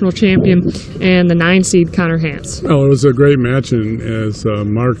national champion, and the 9 seed Connor Hance? Well, it was a great match, and as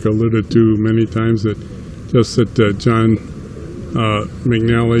Mark alluded to many times, that John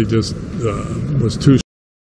McNally just was too